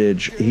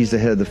Heritage, he's the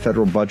head of the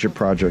Federal Budget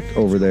Project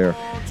over there.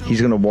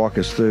 He's going to walk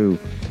us through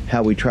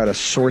how we try to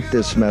sort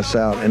this mess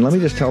out. And let me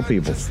just tell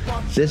people,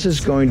 this is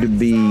going to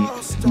be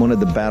one of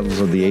the battles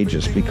of the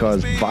ages,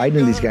 because Biden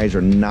and these guys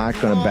are not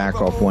going to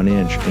back off 1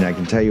 inch, and I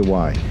can tell you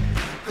why.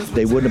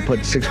 They wouldn't have put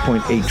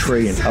 $6.8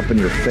 trillion up in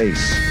your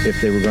face if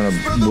they were going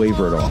to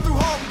waver at all.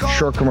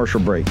 Short commercial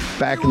break.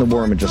 Back in the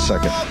War Room in just a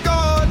second.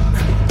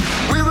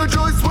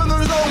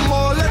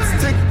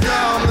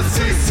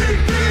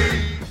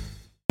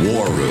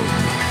 War Room.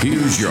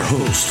 Here's your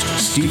host,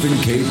 Stephen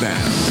K.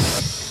 Bannon.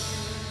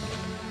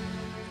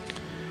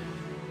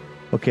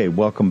 Okay,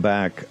 welcome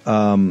back.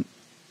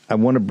 I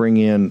want to bring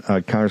in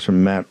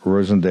Congressman Matt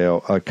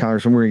Rosendale.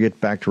 Congressman, we're going to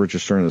get back to Richard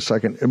Stern in a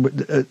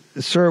second.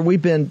 Sir,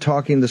 we've been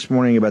talking this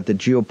morning about the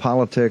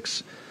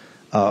geopolitics,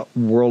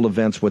 world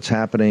events, what's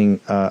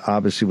happening,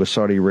 obviously with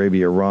Saudi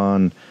Arabia,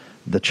 Iran,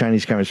 the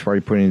Chinese Communist Party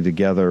putting it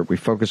together. We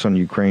focused on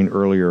Ukraine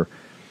earlier.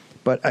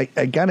 But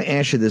I got to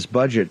ask you this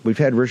budget. We've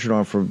had Richard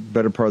on for a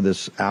better part of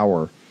this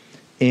hour.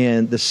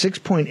 And the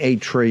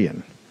 $6.8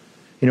 trillion.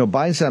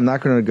 Biden said, I'm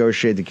not going to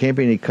negotiate. There can't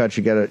be any cuts.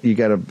 You got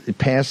to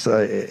pass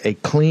a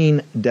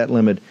clean debt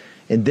limit.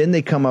 And then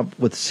they come up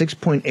with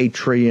 $6.8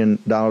 trillion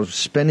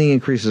spending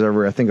increases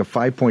everywhere. I think a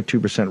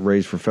 5.2%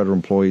 raise for federal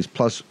employees,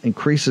 plus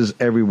increases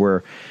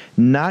everywhere.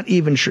 Not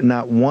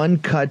one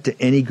cut to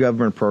any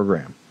government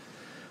program.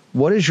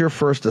 What is your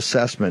first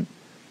assessment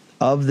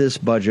of this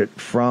budget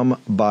from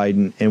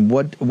Biden, and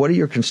what do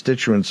your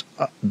constituents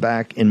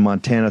back in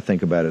Montana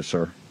think about it,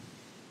 sir?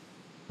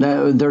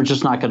 No, they're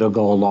just not going to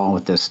go along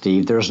with this,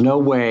 Steve. There's no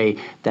way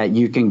that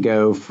you can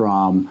go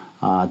from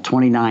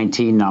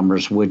 2019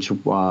 numbers, which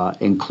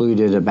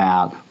included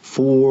about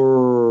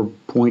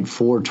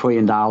 $4.4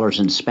 trillion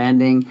in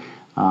spending,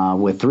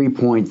 with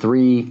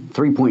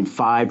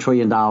 $3.5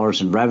 trillion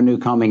in revenue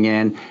coming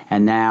in,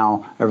 and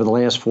now over the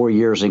last 4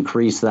 years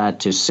increased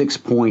that to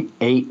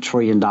 $6.8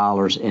 trillion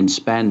in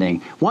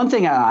spending. One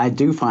thing I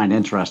do find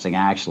interesting,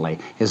 actually,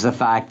 is the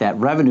fact that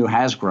revenue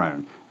has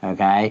grown,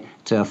 okay,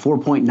 to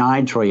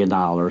 $4.9 trillion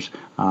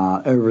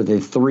over the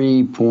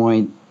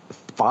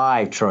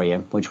 $3.5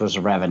 trillion, which was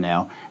the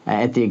revenue,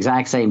 at the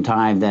exact same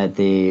time that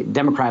the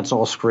Democrats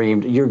all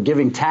screamed, you're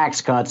giving tax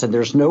cuts and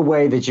there's no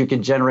way that you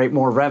can generate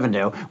more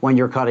revenue when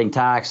you're cutting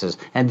taxes.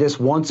 And this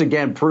once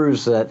again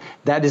proves that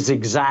that is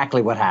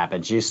exactly what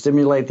happens. You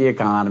stimulate the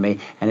economy,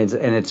 and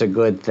it's a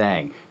good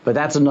thing. But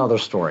that's another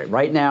story.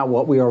 Right now,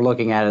 what we are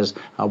looking at is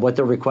what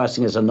they're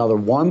requesting is another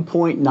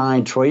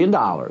 $1.9 trillion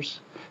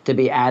to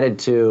be added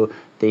to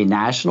the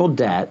national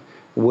debt,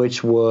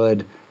 which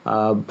would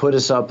put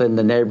us up in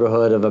the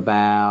neighborhood of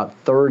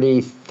about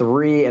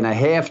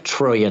 $33.5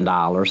 trillion.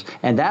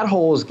 And that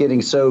hole is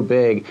getting so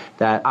big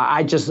that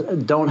I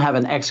just don't have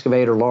an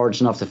excavator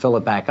large enough to fill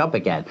it back up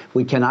again.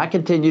 We cannot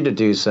continue to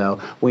do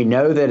so. We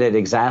know that it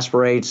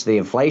exasperates the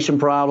inflation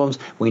problems.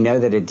 We know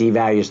that it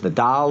devalues the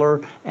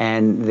dollar.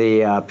 And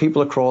the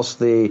people across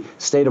the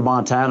state of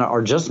Montana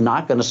are just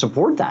not going to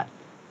support that.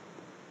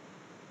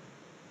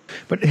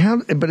 But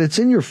it's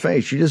in your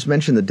face. You just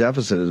mentioned the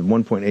deficit is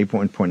 1.8,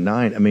 1.9.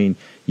 I mean,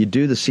 you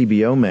do the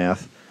CBO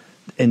math,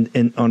 and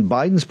on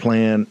Biden's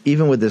plan,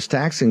 even with his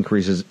tax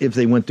increases, if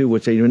they went through,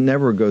 which they would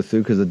never go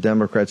through because the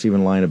Democrats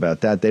even lying about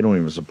that, they don't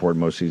even support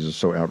most of these. It's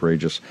so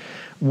outrageous.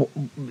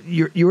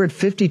 You're at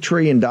 $50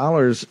 trillion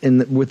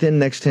within the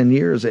next 10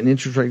 years, and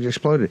interest rates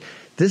exploded.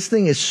 This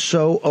thing is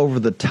so over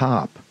the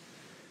top.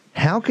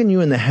 How can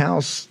you in the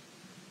House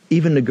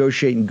even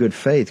negotiate in good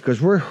faith?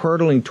 Because we're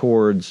hurtling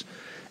towards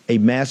a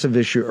massive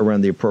issue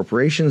around the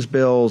appropriations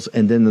bills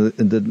and then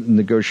the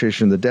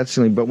negotiation of the debt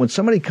ceiling. But when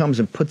somebody comes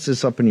and puts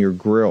this up in your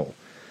grill,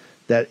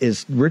 that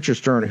is Richard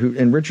Stern,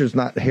 and Richard's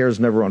hair's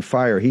never on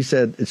fire. He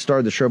said, it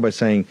started the show by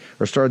saying,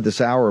 or started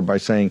this hour by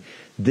saying,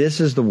 this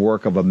is the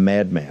work of a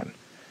madman.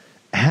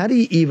 How do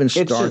you even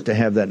start to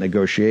have that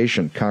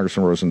negotiation,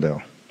 Congressman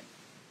Rosendale?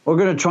 We're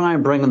going to try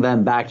and bring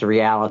them back to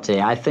reality.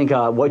 I think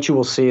what you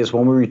will see is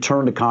when we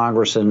return to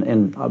Congress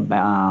in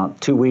about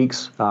 2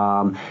 weeks,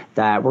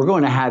 that we're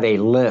going to have a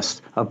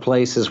list of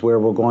places where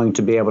we're going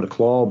to be able to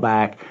claw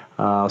back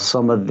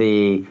some of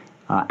the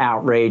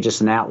outrageous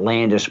and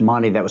outlandish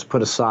money that was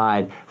put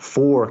aside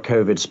for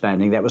COVID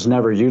spending that was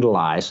never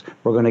utilized.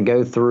 We're going to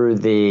go through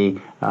the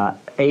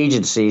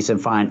agencies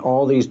and find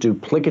all these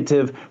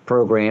duplicative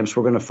programs.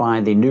 We're going to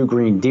find the new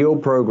Green Deal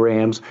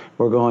programs.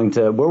 We're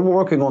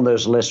working on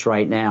those lists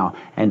right now.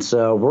 And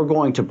so we're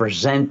going to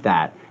present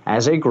that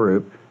as a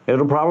group.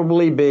 It'll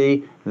probably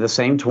be the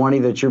same 20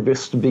 that you're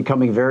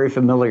becoming very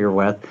familiar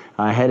with,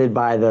 headed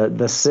by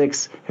the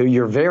 6 who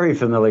you're very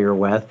familiar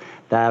with,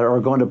 that are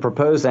going to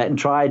propose that and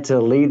try to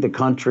lead the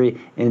country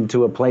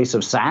into a place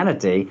of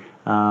sanity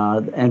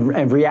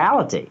and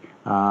reality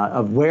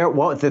of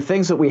what the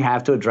things that we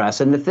have to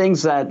address and the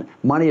things that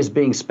money is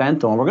being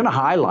spent on. We're going to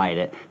highlight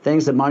it,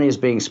 things that money is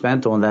being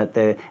spent on that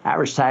the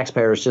average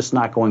taxpayer is just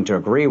not going to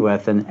agree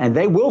with, and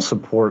they will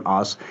support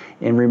us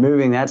in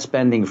removing that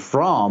spending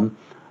from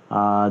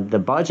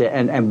the budget.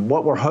 And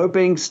what we're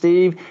hoping,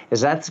 Steve,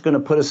 is that's going to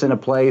put us in a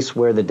place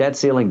where the debt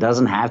ceiling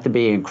doesn't have to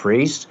be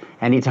increased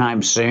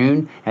anytime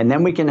soon. And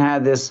then we can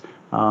have this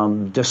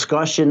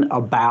discussion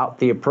about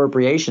the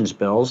appropriations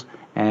bills.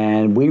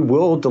 And we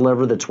will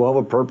deliver the 12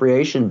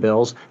 appropriation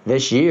bills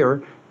this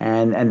year.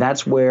 And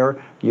that's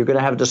where you're going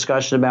to have a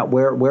discussion about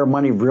where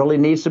money really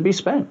needs to be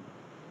spent.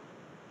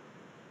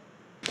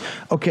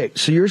 Okay,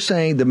 so you're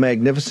saying the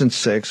Magnificent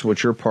Six,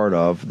 which you're part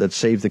of, that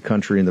saved the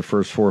country in the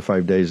first 4 or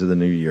 5 days of the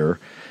new year,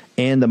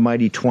 and the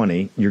Mighty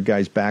 20, your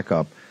guys'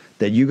 backup,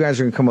 that you guys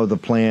are going to come up with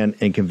a plan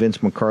and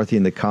convince McCarthy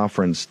in the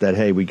conference that,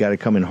 hey, we got to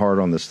come in hard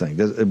on this thing.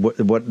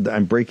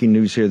 I'm breaking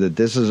news here that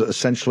this is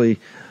essentially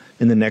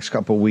in the next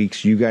couple of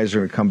weeks, you guys are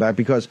going to come back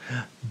because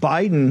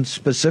Biden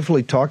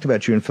specifically talked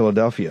about you in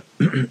Philadelphia.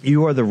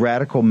 You are the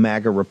radical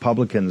MAGA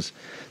Republicans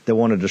that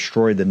want to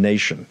destroy the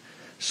nation.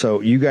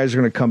 So you guys are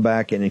going to come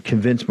back and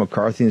convince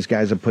McCarthy and these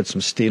guys to put some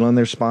steel in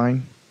their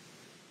spine?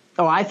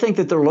 Oh, I think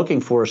that they're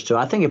looking for us to.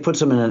 I think it puts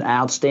them in an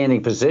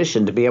outstanding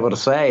position to be able to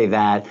say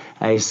that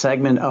a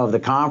segment of the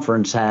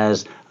conference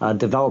has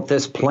developed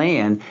this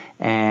plan,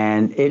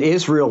 and it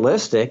is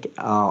realistic.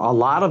 A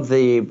lot of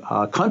the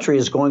country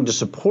is going to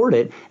support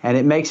it, and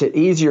it makes it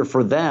easier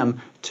for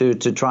them to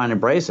try and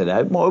embrace it.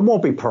 It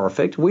won't be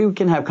perfect. We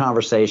can have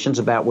conversations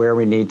about where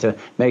we need to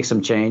make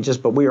some changes,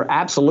 but we are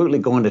absolutely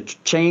going to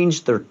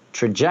change the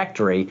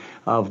trajectory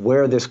of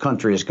where this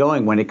country is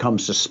going when it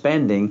comes to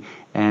spending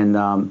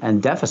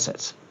and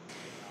deficits.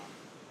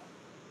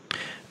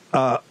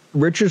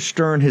 Richard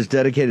Stern has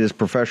dedicated his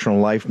professional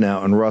life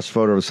now, and Russ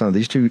Vogt, some of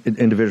these two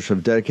individuals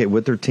have dedicated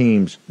with their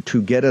teams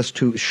to get us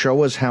to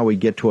show us how we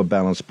get to a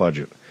balanced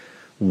budget.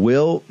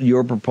 Will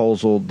your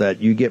proposal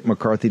that you get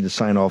McCarthy to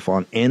sign off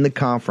on and the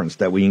conference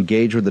that we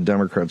engage with the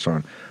Democrats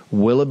on,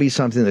 will it be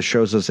something that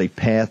shows us a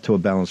path to a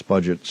balanced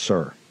budget,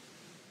 sir?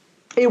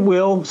 It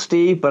will,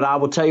 Steve, but I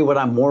will tell you what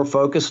I'm more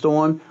focused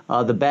on.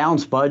 The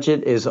balanced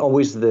budget is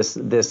always this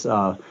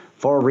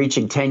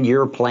far-reaching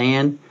 10-year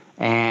plan.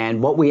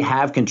 And what we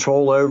have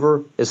control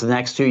over is the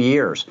next 2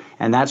 years.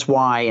 And that's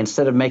why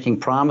instead of making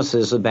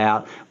promises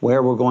about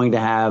where we're going to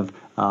have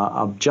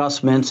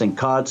adjustments and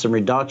cuts and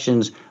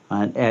reductions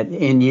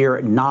in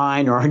year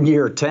 9 or in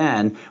year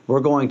 10,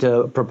 we're going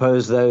to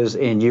propose those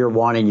in year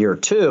 1 and year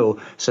 2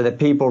 so that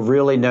people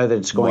really know that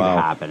it's going to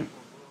happen.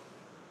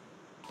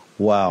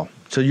 Wow.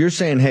 So you're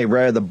saying, hey,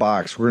 right out of the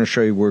box, we're going to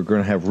show you we're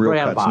going to have real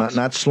cuts,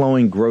 not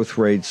slowing growth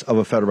rates of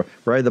a federal,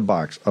 right out of the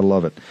box. I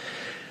love it.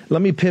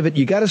 Let me pivot.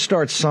 You got to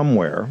start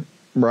somewhere,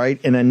 right?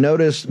 And I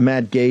noticed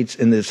Matt Gaetz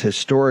in this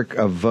historic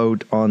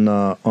vote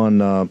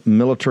on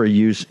military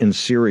use in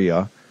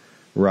Syria,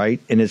 right?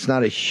 And it's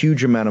not a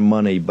huge amount of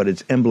money, but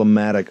it's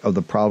emblematic of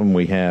the problem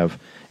we have.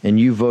 And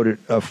you voted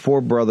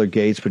for Brother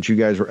Gaetz, but you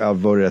guys were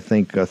outvoted, I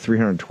think,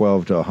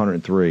 312 to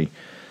 103.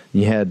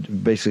 You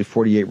had basically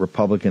 48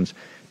 Republicans.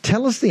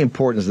 Tell us the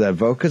importance of that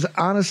vote, because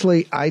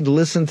honestly, I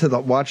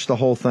watched the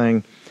whole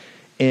thing.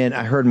 And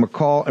I heard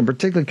McCall, and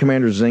particularly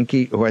Commander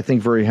Zinke, who I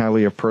think very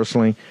highly of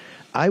personally.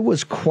 I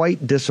was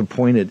quite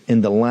disappointed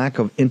in the lack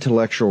of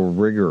intellectual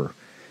rigor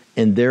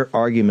in their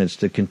arguments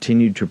to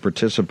continue to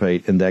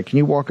participate in that. Can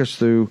you walk us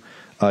through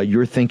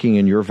your thinking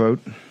and your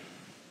vote?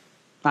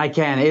 I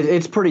can.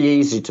 It's pretty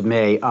easy to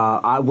me.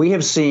 We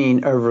have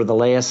seen over the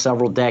last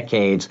several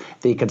decades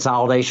the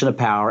consolidation of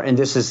power, and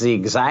this is the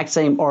exact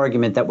same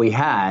argument that we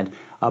had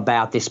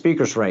about the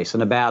speaker's race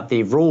and about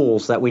the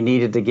rules that we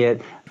needed to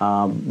get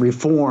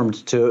reformed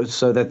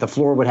so that the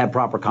floor would have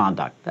proper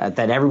conduct, that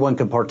everyone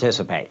could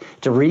participate,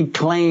 to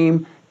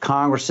reclaim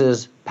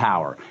Congress's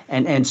power.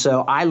 And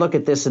so I look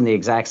at this in the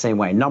exact same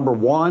way. Number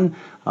one,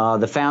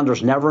 the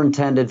founders never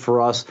intended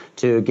for us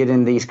to get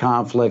in these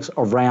conflicts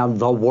around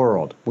the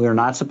world. We are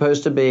not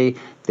supposed to be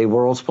the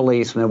world's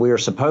policemen. We are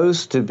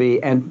supposed to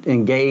be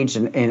engaged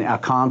in a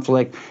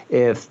conflict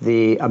if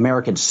the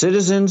American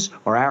citizens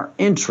or our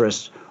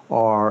interests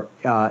are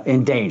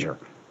in danger.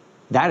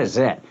 That is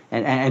it.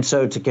 And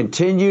so to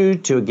continue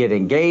to get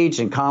engaged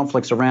in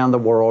conflicts around the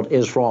world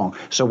is wrong.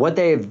 So what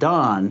they have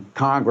done,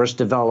 Congress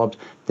developed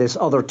this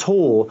other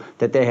tool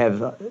that they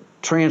have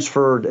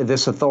transferred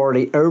this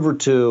authority over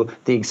to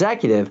the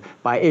executive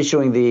by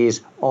issuing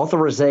these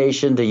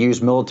authorization to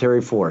use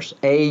military force,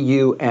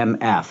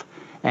 AUMF.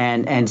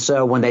 And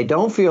so when they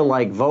don't feel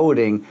like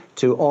voting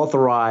to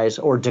authorize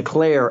or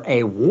declare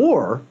a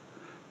war,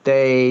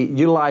 they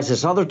utilize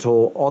this other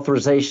tool,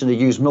 authorization to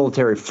use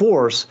military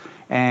force,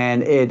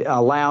 and it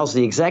allows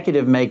the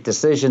executive to make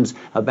decisions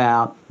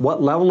about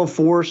what level of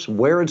force,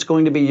 where it's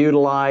going to be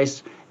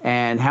utilized,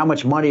 and how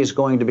much money is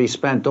going to be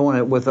spent on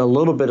it with a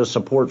little bit of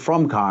support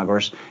from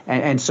Congress.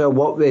 And so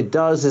what it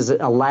does is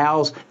it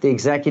allows the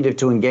executive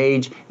to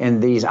engage in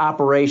these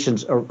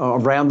operations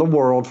around the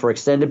world for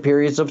extended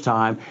periods of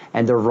time,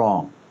 and they're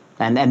wrong.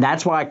 And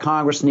that's why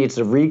Congress needs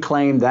to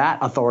reclaim that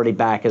authority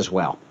back as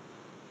well.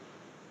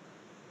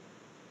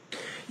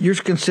 Your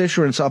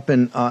constituents up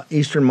in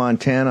eastern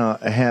Montana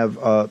have,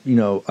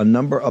 a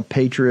number of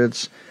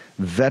patriots,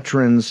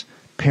 veterans,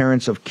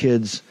 parents of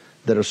kids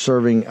that are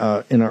serving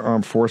in our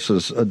armed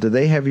forces. Do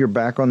they have your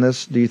back on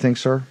this, do you think,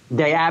 sir?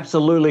 They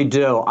absolutely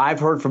do. I've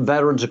heard from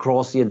veterans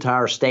across the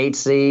entire state,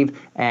 Steve,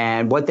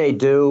 and what they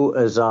do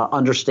is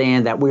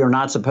understand that we are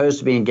not supposed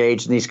to be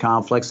engaged in these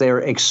conflicts. They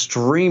are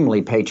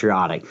extremely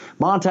patriotic.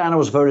 Montana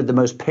was voted the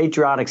most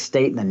patriotic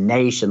state in the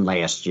nation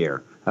last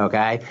year.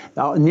 Okay,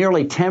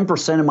 nearly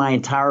 10% of my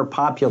entire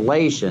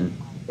population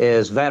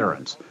is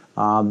veterans.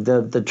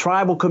 The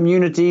tribal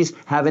communities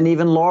have an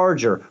even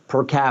larger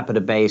per capita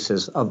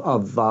basis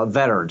of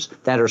veterans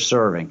that are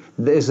serving.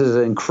 This is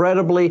an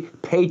incredibly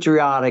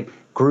patriotic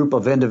group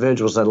of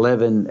individuals that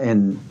live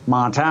in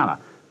Montana.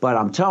 But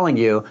I'm telling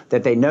you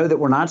that they know that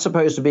we're not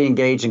supposed to be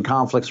engaged in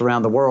conflicts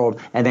around the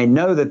world, and they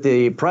know that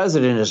the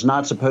president is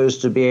not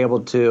supposed to be able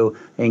to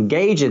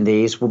engage in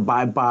these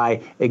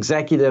by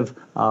executive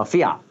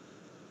fiat.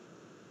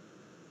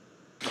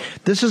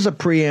 This is a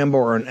preamble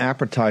or an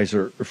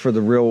appetizer for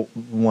the real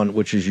one,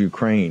 which is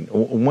Ukraine.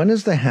 When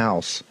is the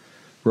House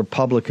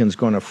Republicans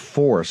going to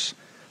force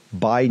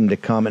Biden to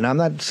come? And I'm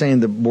not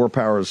saying the War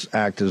Powers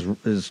Act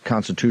is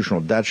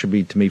constitutional. That should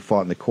be, to me,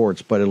 fought in the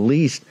courts. But at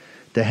least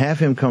to have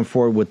him come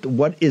forward with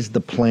what is the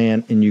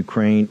plan in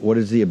Ukraine, what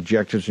is the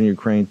objectives in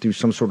Ukraine through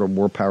some sort of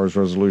War Powers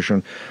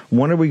resolution.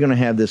 When are we going to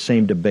have this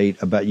same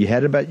debate about, you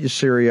had about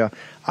Syria.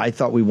 I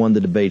thought we won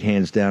the debate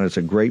hands down. It's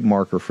a great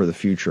marker for the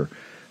future.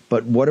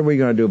 But what are we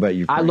going to do about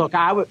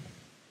Ukraine?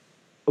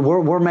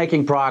 We're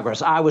making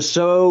progress. I was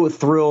so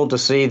thrilled to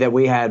see that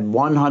we had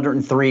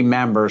 103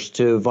 members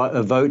to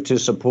vote to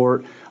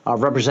support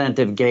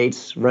Representative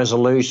Gates'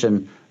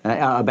 resolution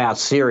about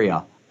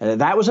Syria.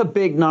 That was a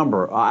big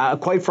number.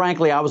 Quite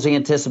frankly, I was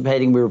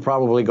anticipating we were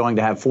probably going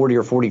to have 40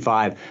 or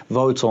 45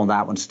 votes on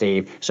that one,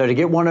 Steve. So to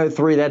get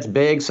 103, that's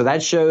big. So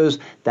that shows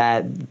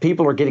that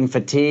people are getting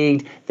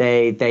fatigued.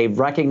 They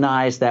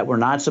recognize that we're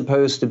not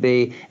supposed to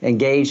be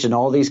engaged in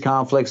all these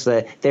conflicts.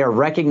 That they are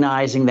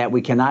recognizing that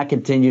we cannot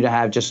continue to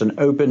have just an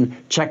open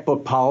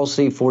checkbook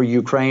policy for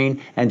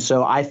Ukraine. And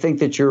so I think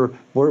that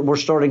we're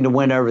starting to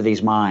win over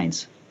these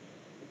minds.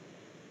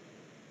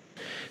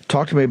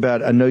 Talk to me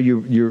about, I know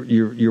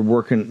you're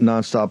working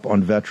nonstop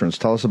on veterans.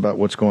 Tell us about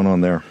what's going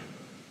on there.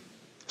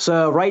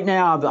 So right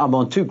now I'm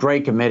on two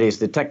great committees,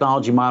 the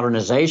Technology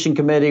Modernization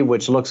Committee,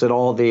 which looks at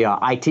all the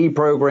IT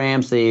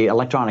programs, the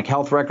electronic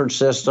health record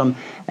system,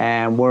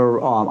 and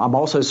I'm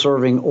also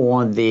serving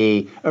on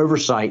the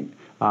Oversight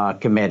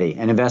Committee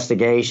and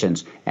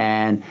investigations.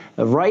 And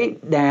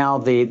right now,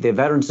 the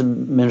Veterans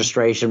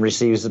Administration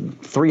receives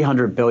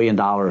 $300 billion.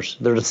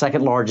 They're the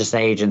second largest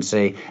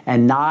agency,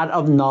 and not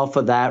enough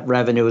of that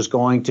revenue is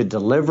going to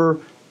deliver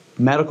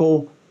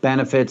medical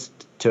benefits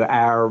to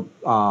our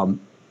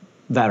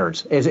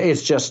veterans.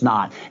 It's just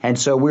not. And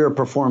so we're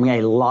performing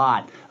a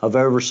lot of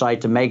oversight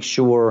to make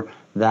sure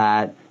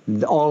that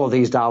all of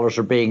these dollars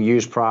are being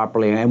used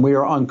properly, and we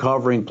are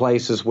uncovering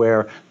places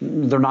where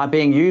they're not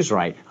being used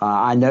right.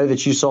 I know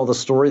that you saw the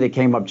story that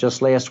came up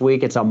just last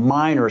week. It's a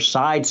minor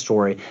side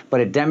story, but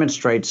it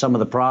demonstrates some of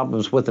the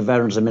problems with the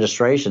Veterans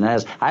Administration.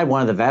 As I had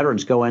one of the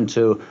veterans go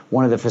into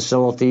one of the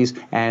facilities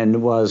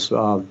and was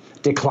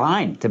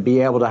declined to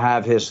be able to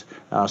have his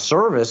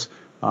service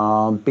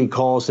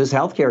because his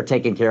health care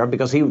taken care of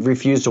because he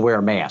refused to wear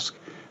a mask.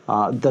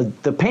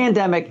 The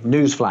pandemic,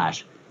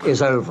 newsflash,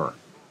 is over.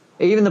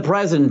 Even the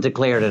president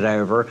declared it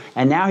over,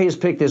 and now he's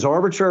picked his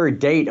arbitrary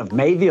date of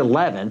May the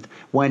 11th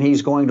when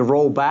he's going to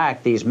roll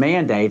back these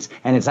mandates,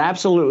 and it's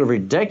absolutely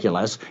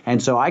ridiculous.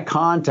 And so I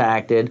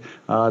contacted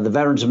the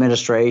Veterans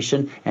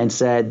Administration and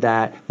said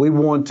that we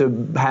want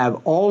to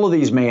have all of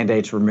these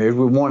mandates removed.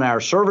 We want our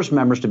service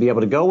members to be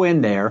able to go in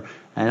there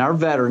and our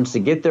veterans to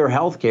get their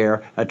health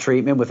care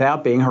treatment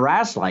without being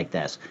harassed like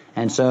this.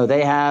 And so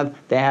they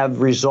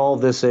have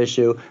resolved this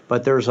issue,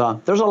 but there's a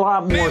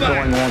lot more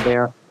going on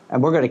there,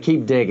 and we're going to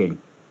keep digging.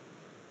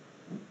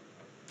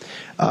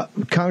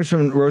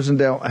 Congressman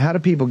Rosendale, how do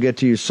people get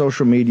to you?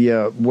 Social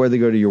media, where they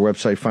go to your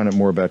website, find out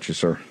more about you,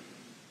 sir?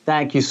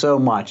 Thank you so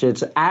much.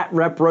 It's at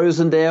Rep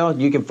Rosendale.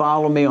 You can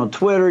follow me on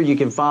Twitter. You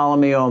can follow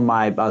me on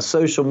my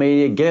social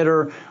media,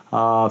 Getter,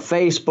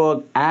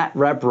 Facebook, at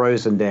Rep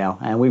Rosendale.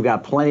 And we've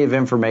got plenty of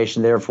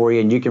information there for you.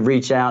 And you can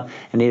reach out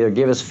and either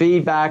give us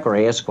feedback or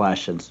ask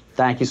questions.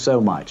 Thank you so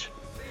much.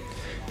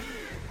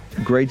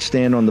 Great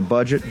stand on the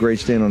budget. Great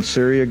stand on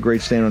Syria.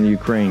 Great stand on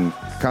Ukraine.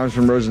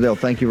 Congressman Rosendale,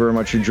 thank you very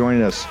much for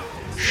joining us.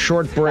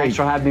 Short break. Thanks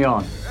for having me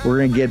on. We're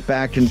going to get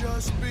back in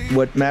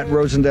what Matt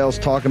Rosendale's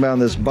talking about in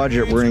this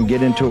budget. We're going to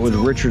get into it with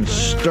Richard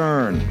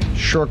Stern.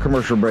 Short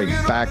commercial break.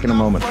 Back in a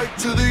moment. Right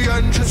to the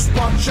end, just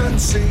watch and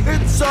see.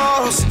 It's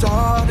all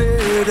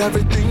started,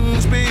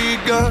 everything's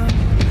begun,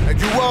 and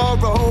you are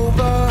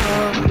over.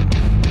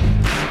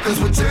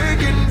 'Cause we're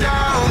taking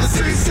down the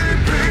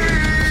CCP.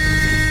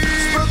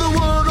 Spread the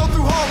word all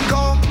through Hong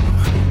Kong.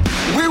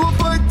 We will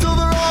fight till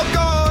they're all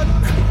gone.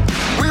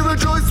 We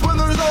rejoice when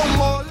there's no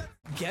more.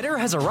 Getter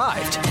has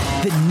arrived.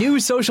 The new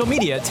social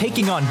media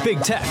taking on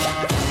big tech,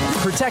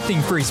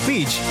 protecting free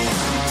speech,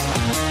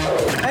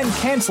 and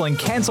canceling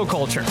cancel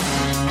culture.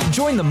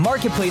 Join the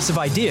marketplace of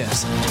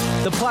ideas.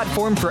 The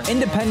platform for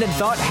independent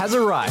thought has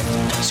arrived.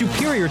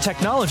 Superior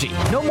technology.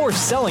 No more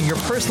selling your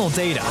personal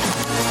data.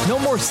 No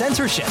more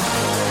censorship.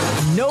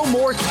 No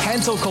more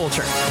cancel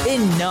culture.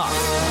 Enough.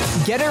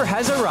 Getter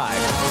has arrived.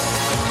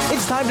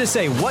 It's time to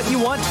say what you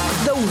want,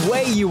 the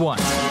way you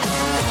want.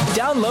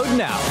 Download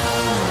now.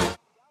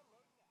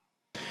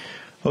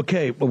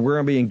 Okay, well, we're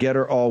going to be in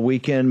Getter all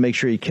weekend. Make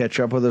sure you catch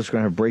up with us. We're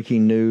going to have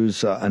breaking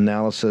news,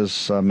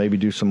 analysis, maybe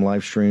do some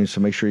live streams.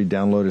 So make sure you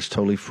download. It's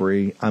totally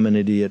free. I'm an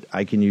idiot.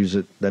 I can use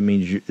it. That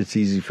means it's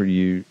easy for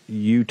you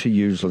to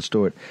use. Let's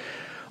do it.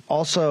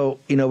 Also,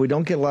 we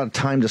don't get a lot of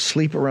time to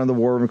sleep around the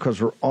war room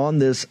because we're on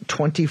this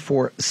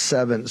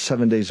 24/7,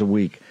 7 days a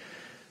week.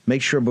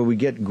 Make sure, but we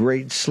get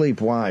great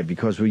sleep. Why?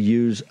 Because we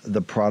use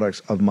the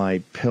products of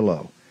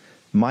MyPillow.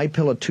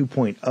 MyPillow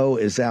 2.0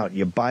 is out.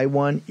 You buy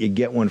one, you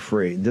get one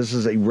free. This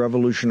is a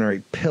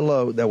revolutionary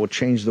pillow that will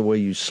change the way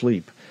you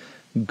sleep.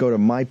 Go to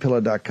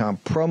MyPillow.com,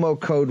 promo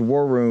code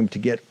War Room to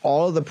get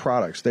all of the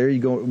products. There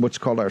you go, what's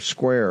called our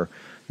square.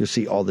 You'll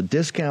see all the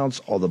discounts,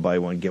 all the buy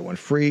one, get one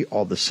free,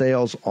 all the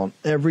sales on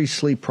every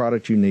sleep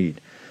product you need.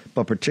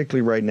 But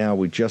particularly right now,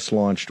 we just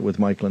launched with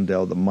Mike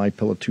Lindell, the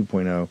MyPillow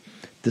 2.0.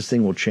 This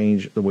thing will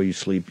change the way you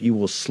sleep. You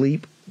will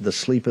sleep the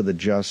sleep of the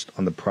just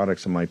on the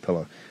products of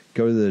MyPillow.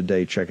 Go to the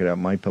day, check it out,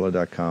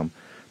 MyPillow.com.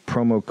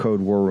 Promo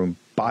code War Room.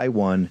 Buy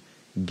one,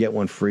 get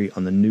one free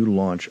on the new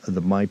launch of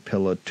the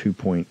MyPillow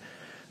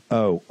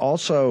 2.0.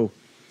 Also,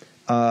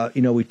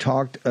 we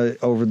talked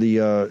over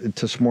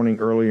this morning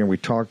earlier, and we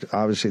talked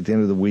obviously at the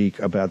end of the week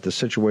about the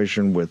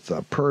situation with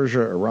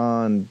Persia,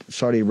 Iran,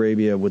 Saudi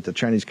Arabia, with the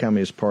Chinese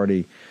Communist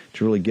Party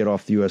to really get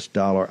off the U.S.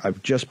 dollar.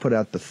 I've just put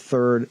out the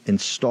third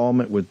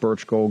installment with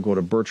Birch Gold. Go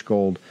to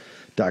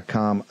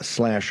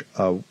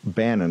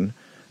birchgold.com/Bannon.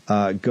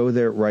 Go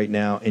there right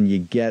now, and you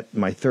get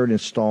my third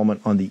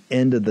installment on the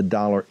end of the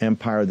dollar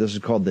empire. This is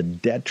called The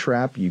Debt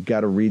Trap. You've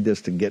got to read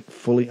this to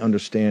fully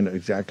understand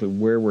exactly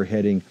where we're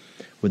heading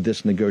with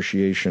this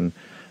negotiation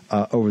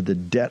over the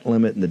debt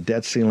limit and the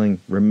debt ceiling.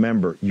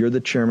 Remember, you're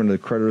the chairman of the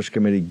creditors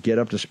committee. Get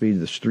up to speed.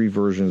 There's three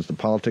versions. The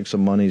Politics of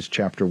Money's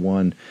Chapter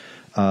 1.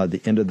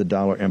 The End of the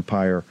Dollar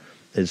Empire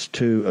is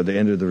 2. The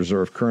End of the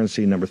Reserve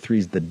Currency. Number 3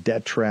 is The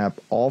Debt Trap.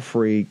 All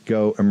free.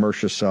 Go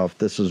immerse yourself.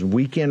 This is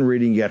weekend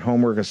reading. You got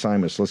homework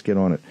assignments. Let's get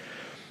on it.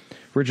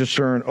 Richard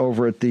Stern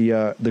over at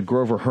the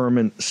Grover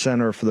Herman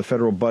Center for the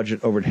Federal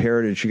Budget over at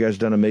Heritage. You guys have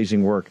done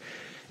amazing work.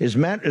 Is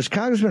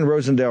Congressman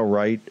Rosendale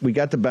right? We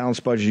got the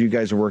balanced budget you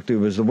guys have worked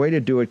through. Is the way to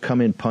do it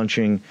come in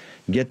punching,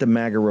 get the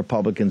MAGA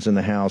Republicans in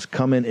the House,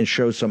 come in and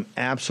show some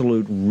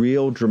absolute,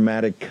 real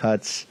dramatic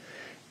cuts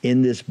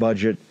in this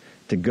budget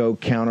to go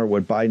counter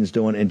what Biden's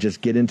doing and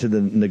just get into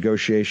the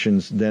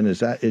negotiations? Then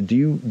do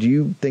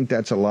you think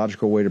that's a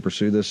logical way to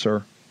pursue this,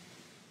 sir?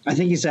 I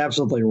think he's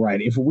absolutely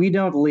right. If we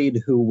don't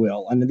lead, who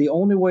will? And the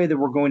only way that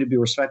we're going to be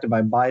respected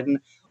by Biden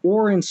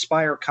or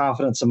inspire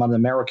confidence among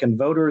American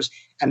voters,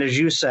 and as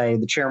you say,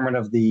 the chairman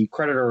of the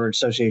Creditor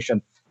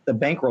Association that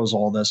bankrolls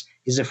all this,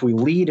 is if we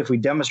lead, if we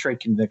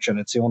demonstrate conviction.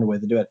 It's the only way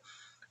to do it.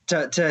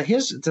 To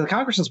the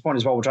congressman's point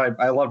as well, which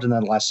I loved in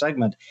that last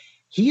segment,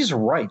 he's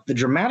right. The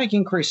dramatic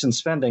increase in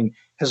spending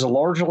has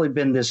largely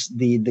been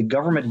the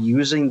government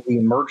using the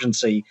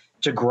emergency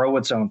to grow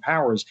its own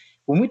powers.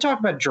 When we talk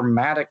about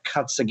dramatic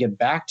cuts to get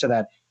back to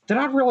that, they're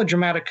not really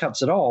dramatic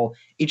cuts at all.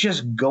 It's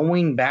just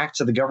going back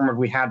to the government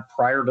we had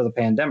prior to the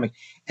pandemic.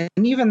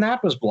 And even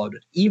that was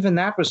bloated. Even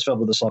that was filled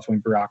with this left-wing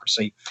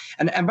bureaucracy.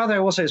 And by the way, I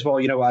will say as well,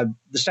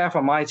 the staff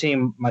on my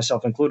team,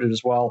 myself included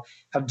as well,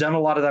 have done a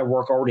lot of that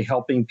work already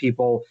helping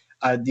people,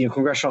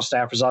 congressional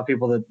staffers, a lot of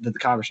people that the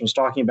congressman was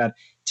talking about,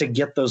 to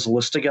get those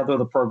lists together,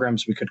 the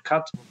programs we could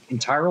cut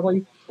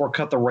entirely or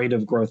cut the rate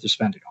of growth of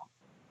spending on.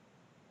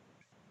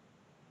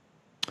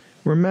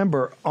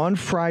 Remember, on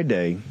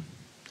Friday,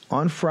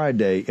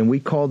 and we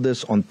called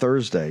this on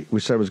Thursday, we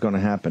said it was going to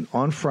happen.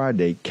 On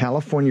Friday,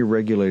 California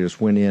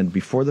regulators went in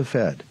before the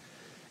Fed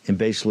and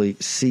basically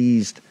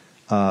seized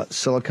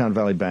Silicon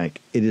Valley Bank.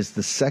 It is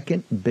the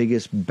second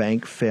biggest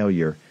bank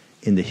failure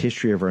in the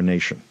history of our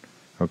nation,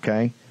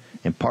 okay?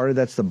 And part of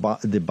that's the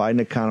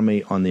Biden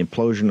economy on the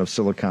implosion of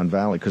Silicon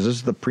Valley, because this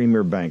is the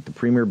premier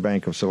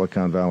bank of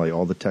Silicon Valley,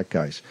 all the tech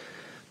guys.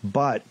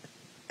 But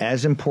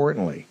as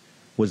importantly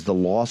was the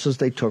losses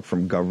they took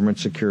from government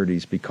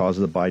securities because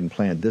of the Biden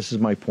plan. This is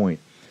my point.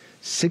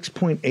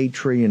 $6.8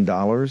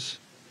 trillion.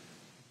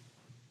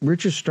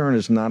 Richard Stern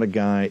is not a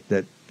guy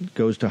that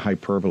goes to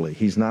hyperbole.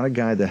 He's not a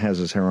guy that has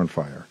his hair on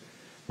fire.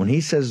 When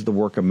he says the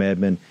work of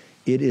madmen,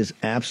 it is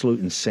absolute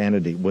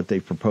insanity what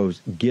they've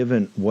proposed,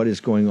 given what is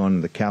going on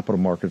in the capital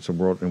markets of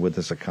the world and with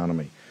this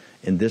economy.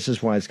 And this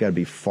is why it's got to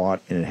be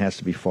fought, and it has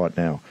to be fought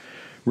now.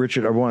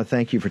 Richard, I want to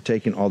thank you for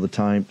taking all the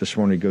time this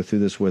morning to go through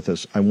this with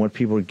us. I want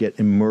people to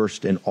get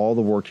immersed in all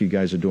the work you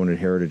guys are doing at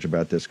Heritage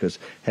about this, because,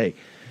 hey,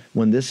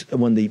 when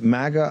the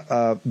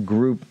MAGA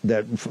group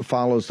that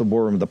follows the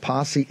war room, the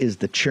posse is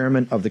the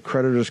chairman of the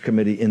creditors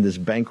committee in this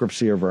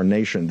bankruptcy of our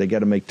nation. They got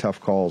to make tough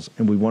calls,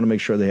 and we want to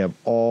make sure they have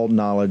all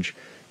knowledge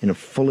in a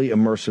fully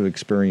immersive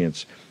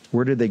experience.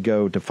 Where did they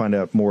go to find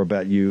out more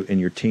about you and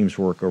your team's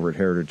work over at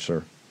Heritage,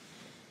 sir?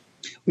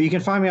 Well, you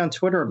can find me on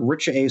Twitter at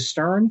Rich A.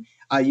 Stern.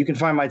 You can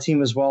find my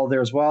team as well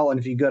there as well. And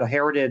if you go to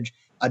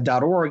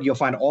heritage.org, you'll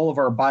find all of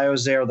our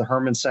bios there, the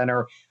Herman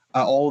Center,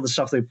 all of the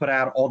stuff they put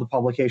out, all the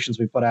publications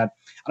we put out.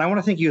 And I want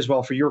to thank you as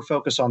well for your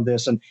focus on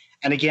this. And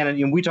again,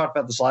 and we talked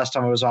about this last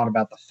time I was on,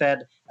 about the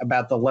Fed,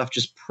 about the left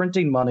just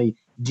printing money,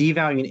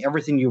 devaluing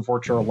everything you've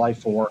worked your life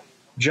for,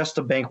 just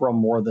to bankroll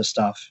more of this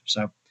stuff.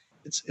 So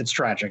it's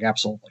tragic,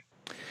 absolutely.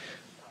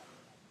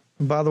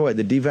 By the way,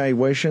 the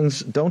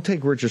devaluations, don't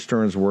take Richard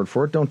Stern's word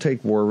for it. Don't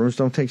take War Rooms.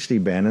 Don't take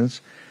Steve Bannon's.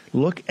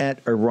 Look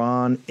at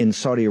Iran and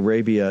Saudi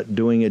Arabia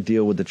doing a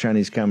deal with the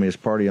Chinese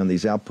Communist Party on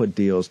these output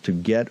deals to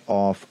get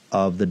off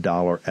of the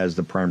dollar as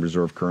the prime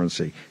reserve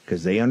currency,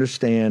 because they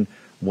understand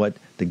what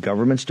the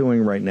government's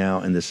doing right now,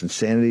 and this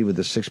insanity with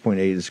the 6.8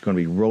 is going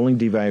to be rolling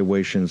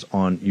devaluations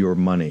on your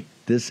money.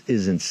 This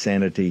is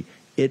insanity.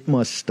 It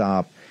must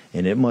stop,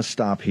 and it must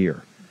stop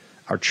here.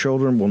 Our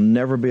children will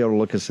never be able to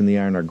look us in the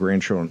eye, and our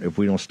grandchildren, if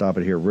we don't stop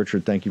it here.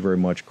 Richard, thank you very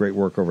much. Great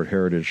work over at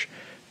Heritage.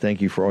 Thank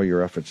you for all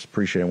your efforts.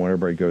 Appreciate it. I want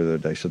everybody to go the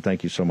other day. So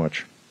thank you so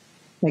much.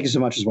 Thank you so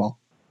much as well.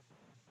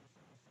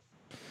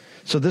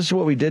 So this is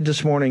what we did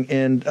this morning.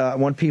 And I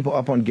want people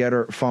up on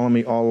Getter follow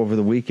me all over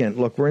the weekend.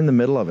 Look, we're in the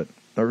middle of it.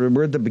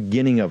 We're at the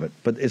beginning of it.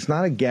 But it's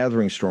not a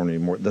gathering storm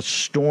anymore. The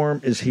storm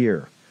is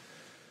here.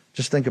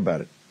 Just think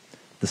about it.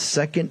 The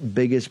second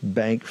biggest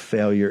bank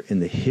failure in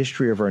the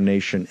history of our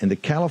nation. And the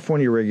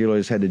California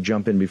regulators had to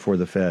jump in before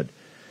the Fed,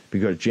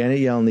 because Janet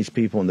Yellen and these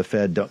people in the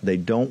Fed, they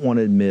don't want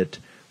to admit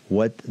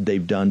what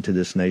they've done to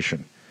this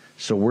nation.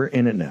 So we're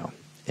in it now.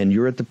 And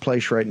you're at the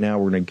place right now.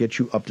 We're going to get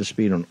you up to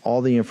speed on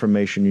all the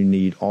information you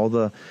need, all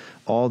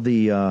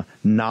the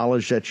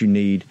knowledge that you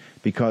need,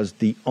 because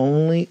the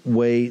only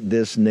way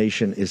this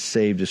nation is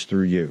saved is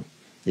through you.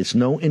 It's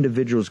no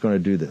individual is going to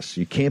do this.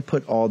 You can't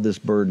put all this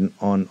burden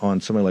on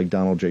somebody like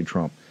Donald J.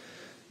 Trump.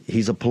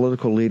 He's a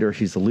political leader.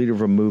 He's the leader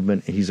of a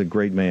movement. He's a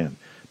great man.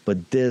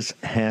 But this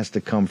has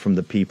to come from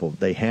the people.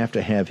 They have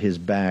to have his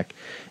back.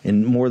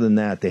 And more than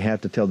that, they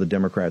have to tell the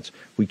Democrats,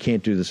 we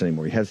can't do this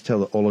anymore. You have to tell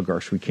the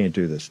oligarchs, we can't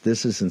do this.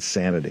 This is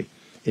insanity.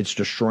 It's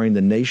destroying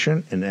the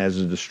nation, and as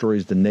it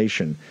destroys the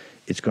nation,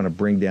 it's going to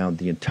bring down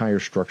the entire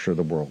structure of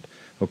the world.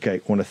 Okay,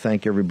 I want to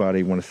thank everybody.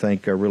 I want to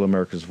thank Real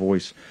America's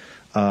Voice.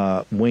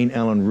 Wayne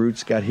Allen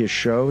Root's got his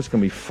show. It's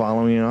going to be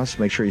following us.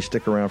 Make sure you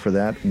stick around for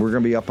that. We're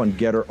going to be up on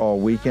Getter all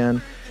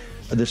weekend.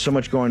 There's so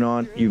much going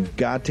on. You've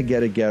got to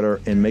get a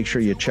Getter, and make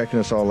sure you're checking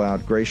us all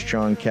out. Grace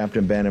Chung,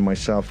 Captain Ben, and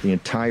myself, the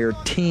entire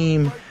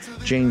team,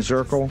 Jane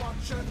Zirkle.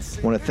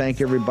 I want to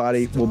thank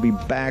everybody. We'll be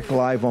back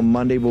live on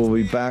Monday. We'll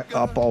be back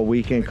up all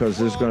weekend because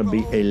there's going to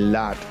be a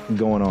lot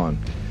going on.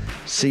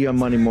 See you on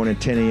Monday morning,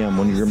 10 a.m.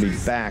 when you're going to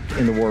be back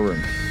in the War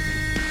Room.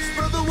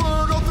 Spread the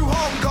word all through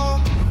Hong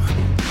Kong.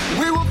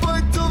 We will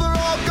fight till they're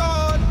all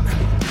gone.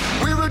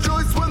 We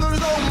rejoice when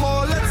there's no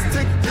more. Let's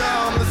take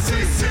down the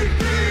CCP.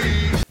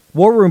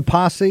 War Room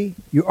Posse,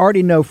 you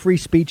already know free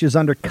speech is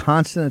under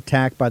constant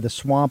attack by the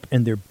swamp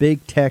and their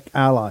big tech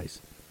allies.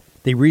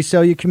 They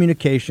resell your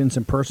communications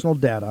and personal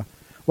data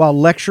while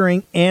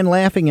lecturing and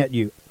laughing at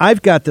you.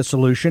 I've got the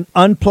solution.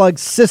 Unplugged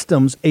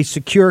Systems, a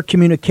secure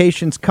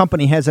communications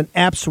company, has an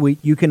app suite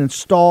you can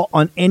install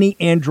on any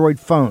Android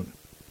phone,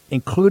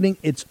 including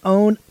its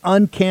own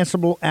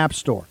uncancelable app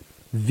store,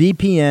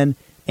 VPN,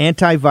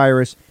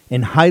 antivirus,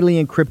 and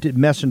highly encrypted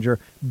messenger,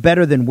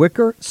 better than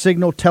Wickr,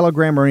 Signal,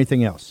 Telegram, or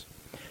anything else.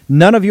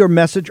 None of your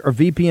message or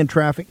VPN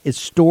traffic is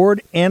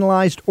stored,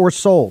 analyzed, or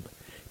sold.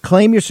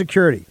 Claim your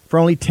security for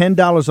only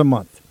 $10 a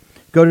month.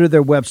 Go to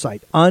their website,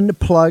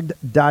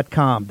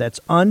 unplugged.com. That's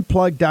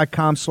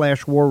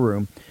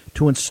unplugged.com/warroom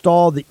to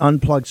install the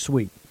Unplugged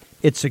suite.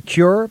 It's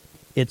secure,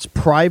 it's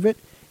private,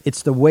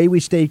 it's the way we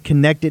stay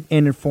connected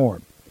and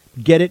informed.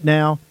 Get it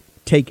now.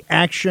 Take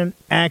action,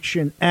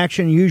 action,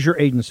 action. Use your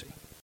agency.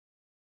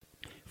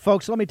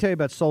 Folks, let me tell you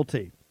about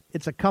Solti.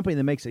 It's a company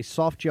that makes a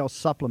soft gel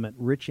supplement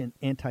rich in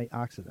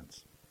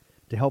antioxidants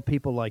to help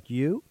people like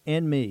you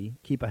and me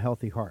keep a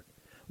healthy heart.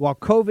 While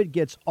COVID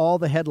gets all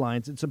the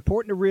headlines, it's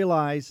important to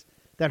realize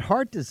that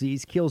heart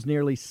disease kills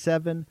nearly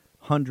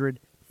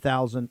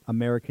 700,000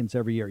 Americans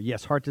every year.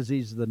 Yes, heart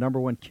disease is the number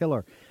one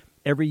killer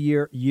every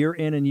year, year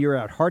in and year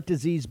out. Heart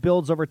disease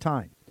builds over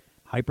time.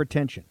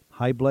 Hypertension,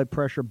 high blood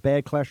pressure,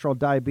 bad cholesterol,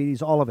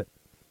 diabetes, all of it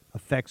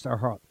affects our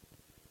heart.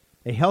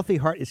 A healthy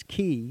heart is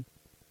key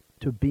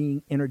to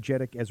being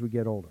energetic as we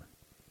get older.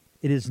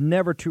 It is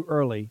never too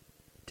early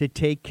to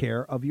take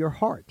care of your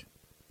heart.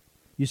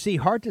 You see,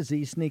 heart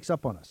disease sneaks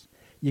up on us.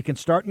 You can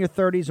start in your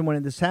 30s, and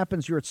when this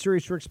happens, you're at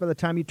serious risk by the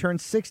time you turn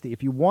 60.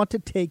 If you want to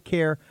take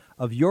care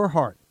of your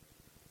heart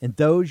and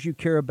those you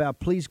care about,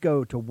 please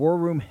go to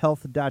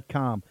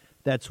warroomhealth.com.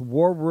 That's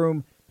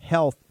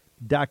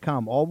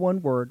warroomhealth.com. All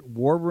one word,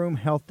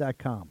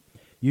 warroomhealth.com.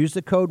 Use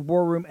the code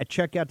WARROOM at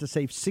checkout to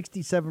save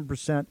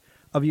 67%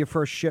 of your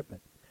first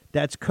shipment.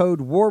 That's code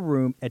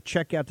WARROOM at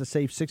checkout to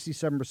save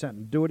 67%.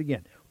 And do it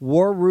again.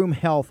 War Room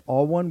Health,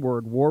 all one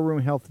word,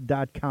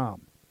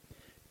 warroomhealth.com.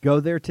 Go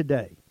there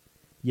today.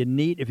 You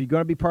need, if you're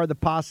going to be part of the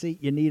posse,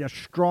 you need a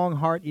strong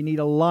heart. You need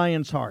a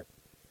lion's heart.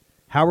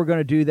 How we're going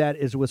to do that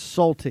is with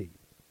Solti.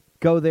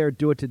 Go there,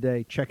 do it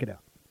today. Check it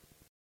out.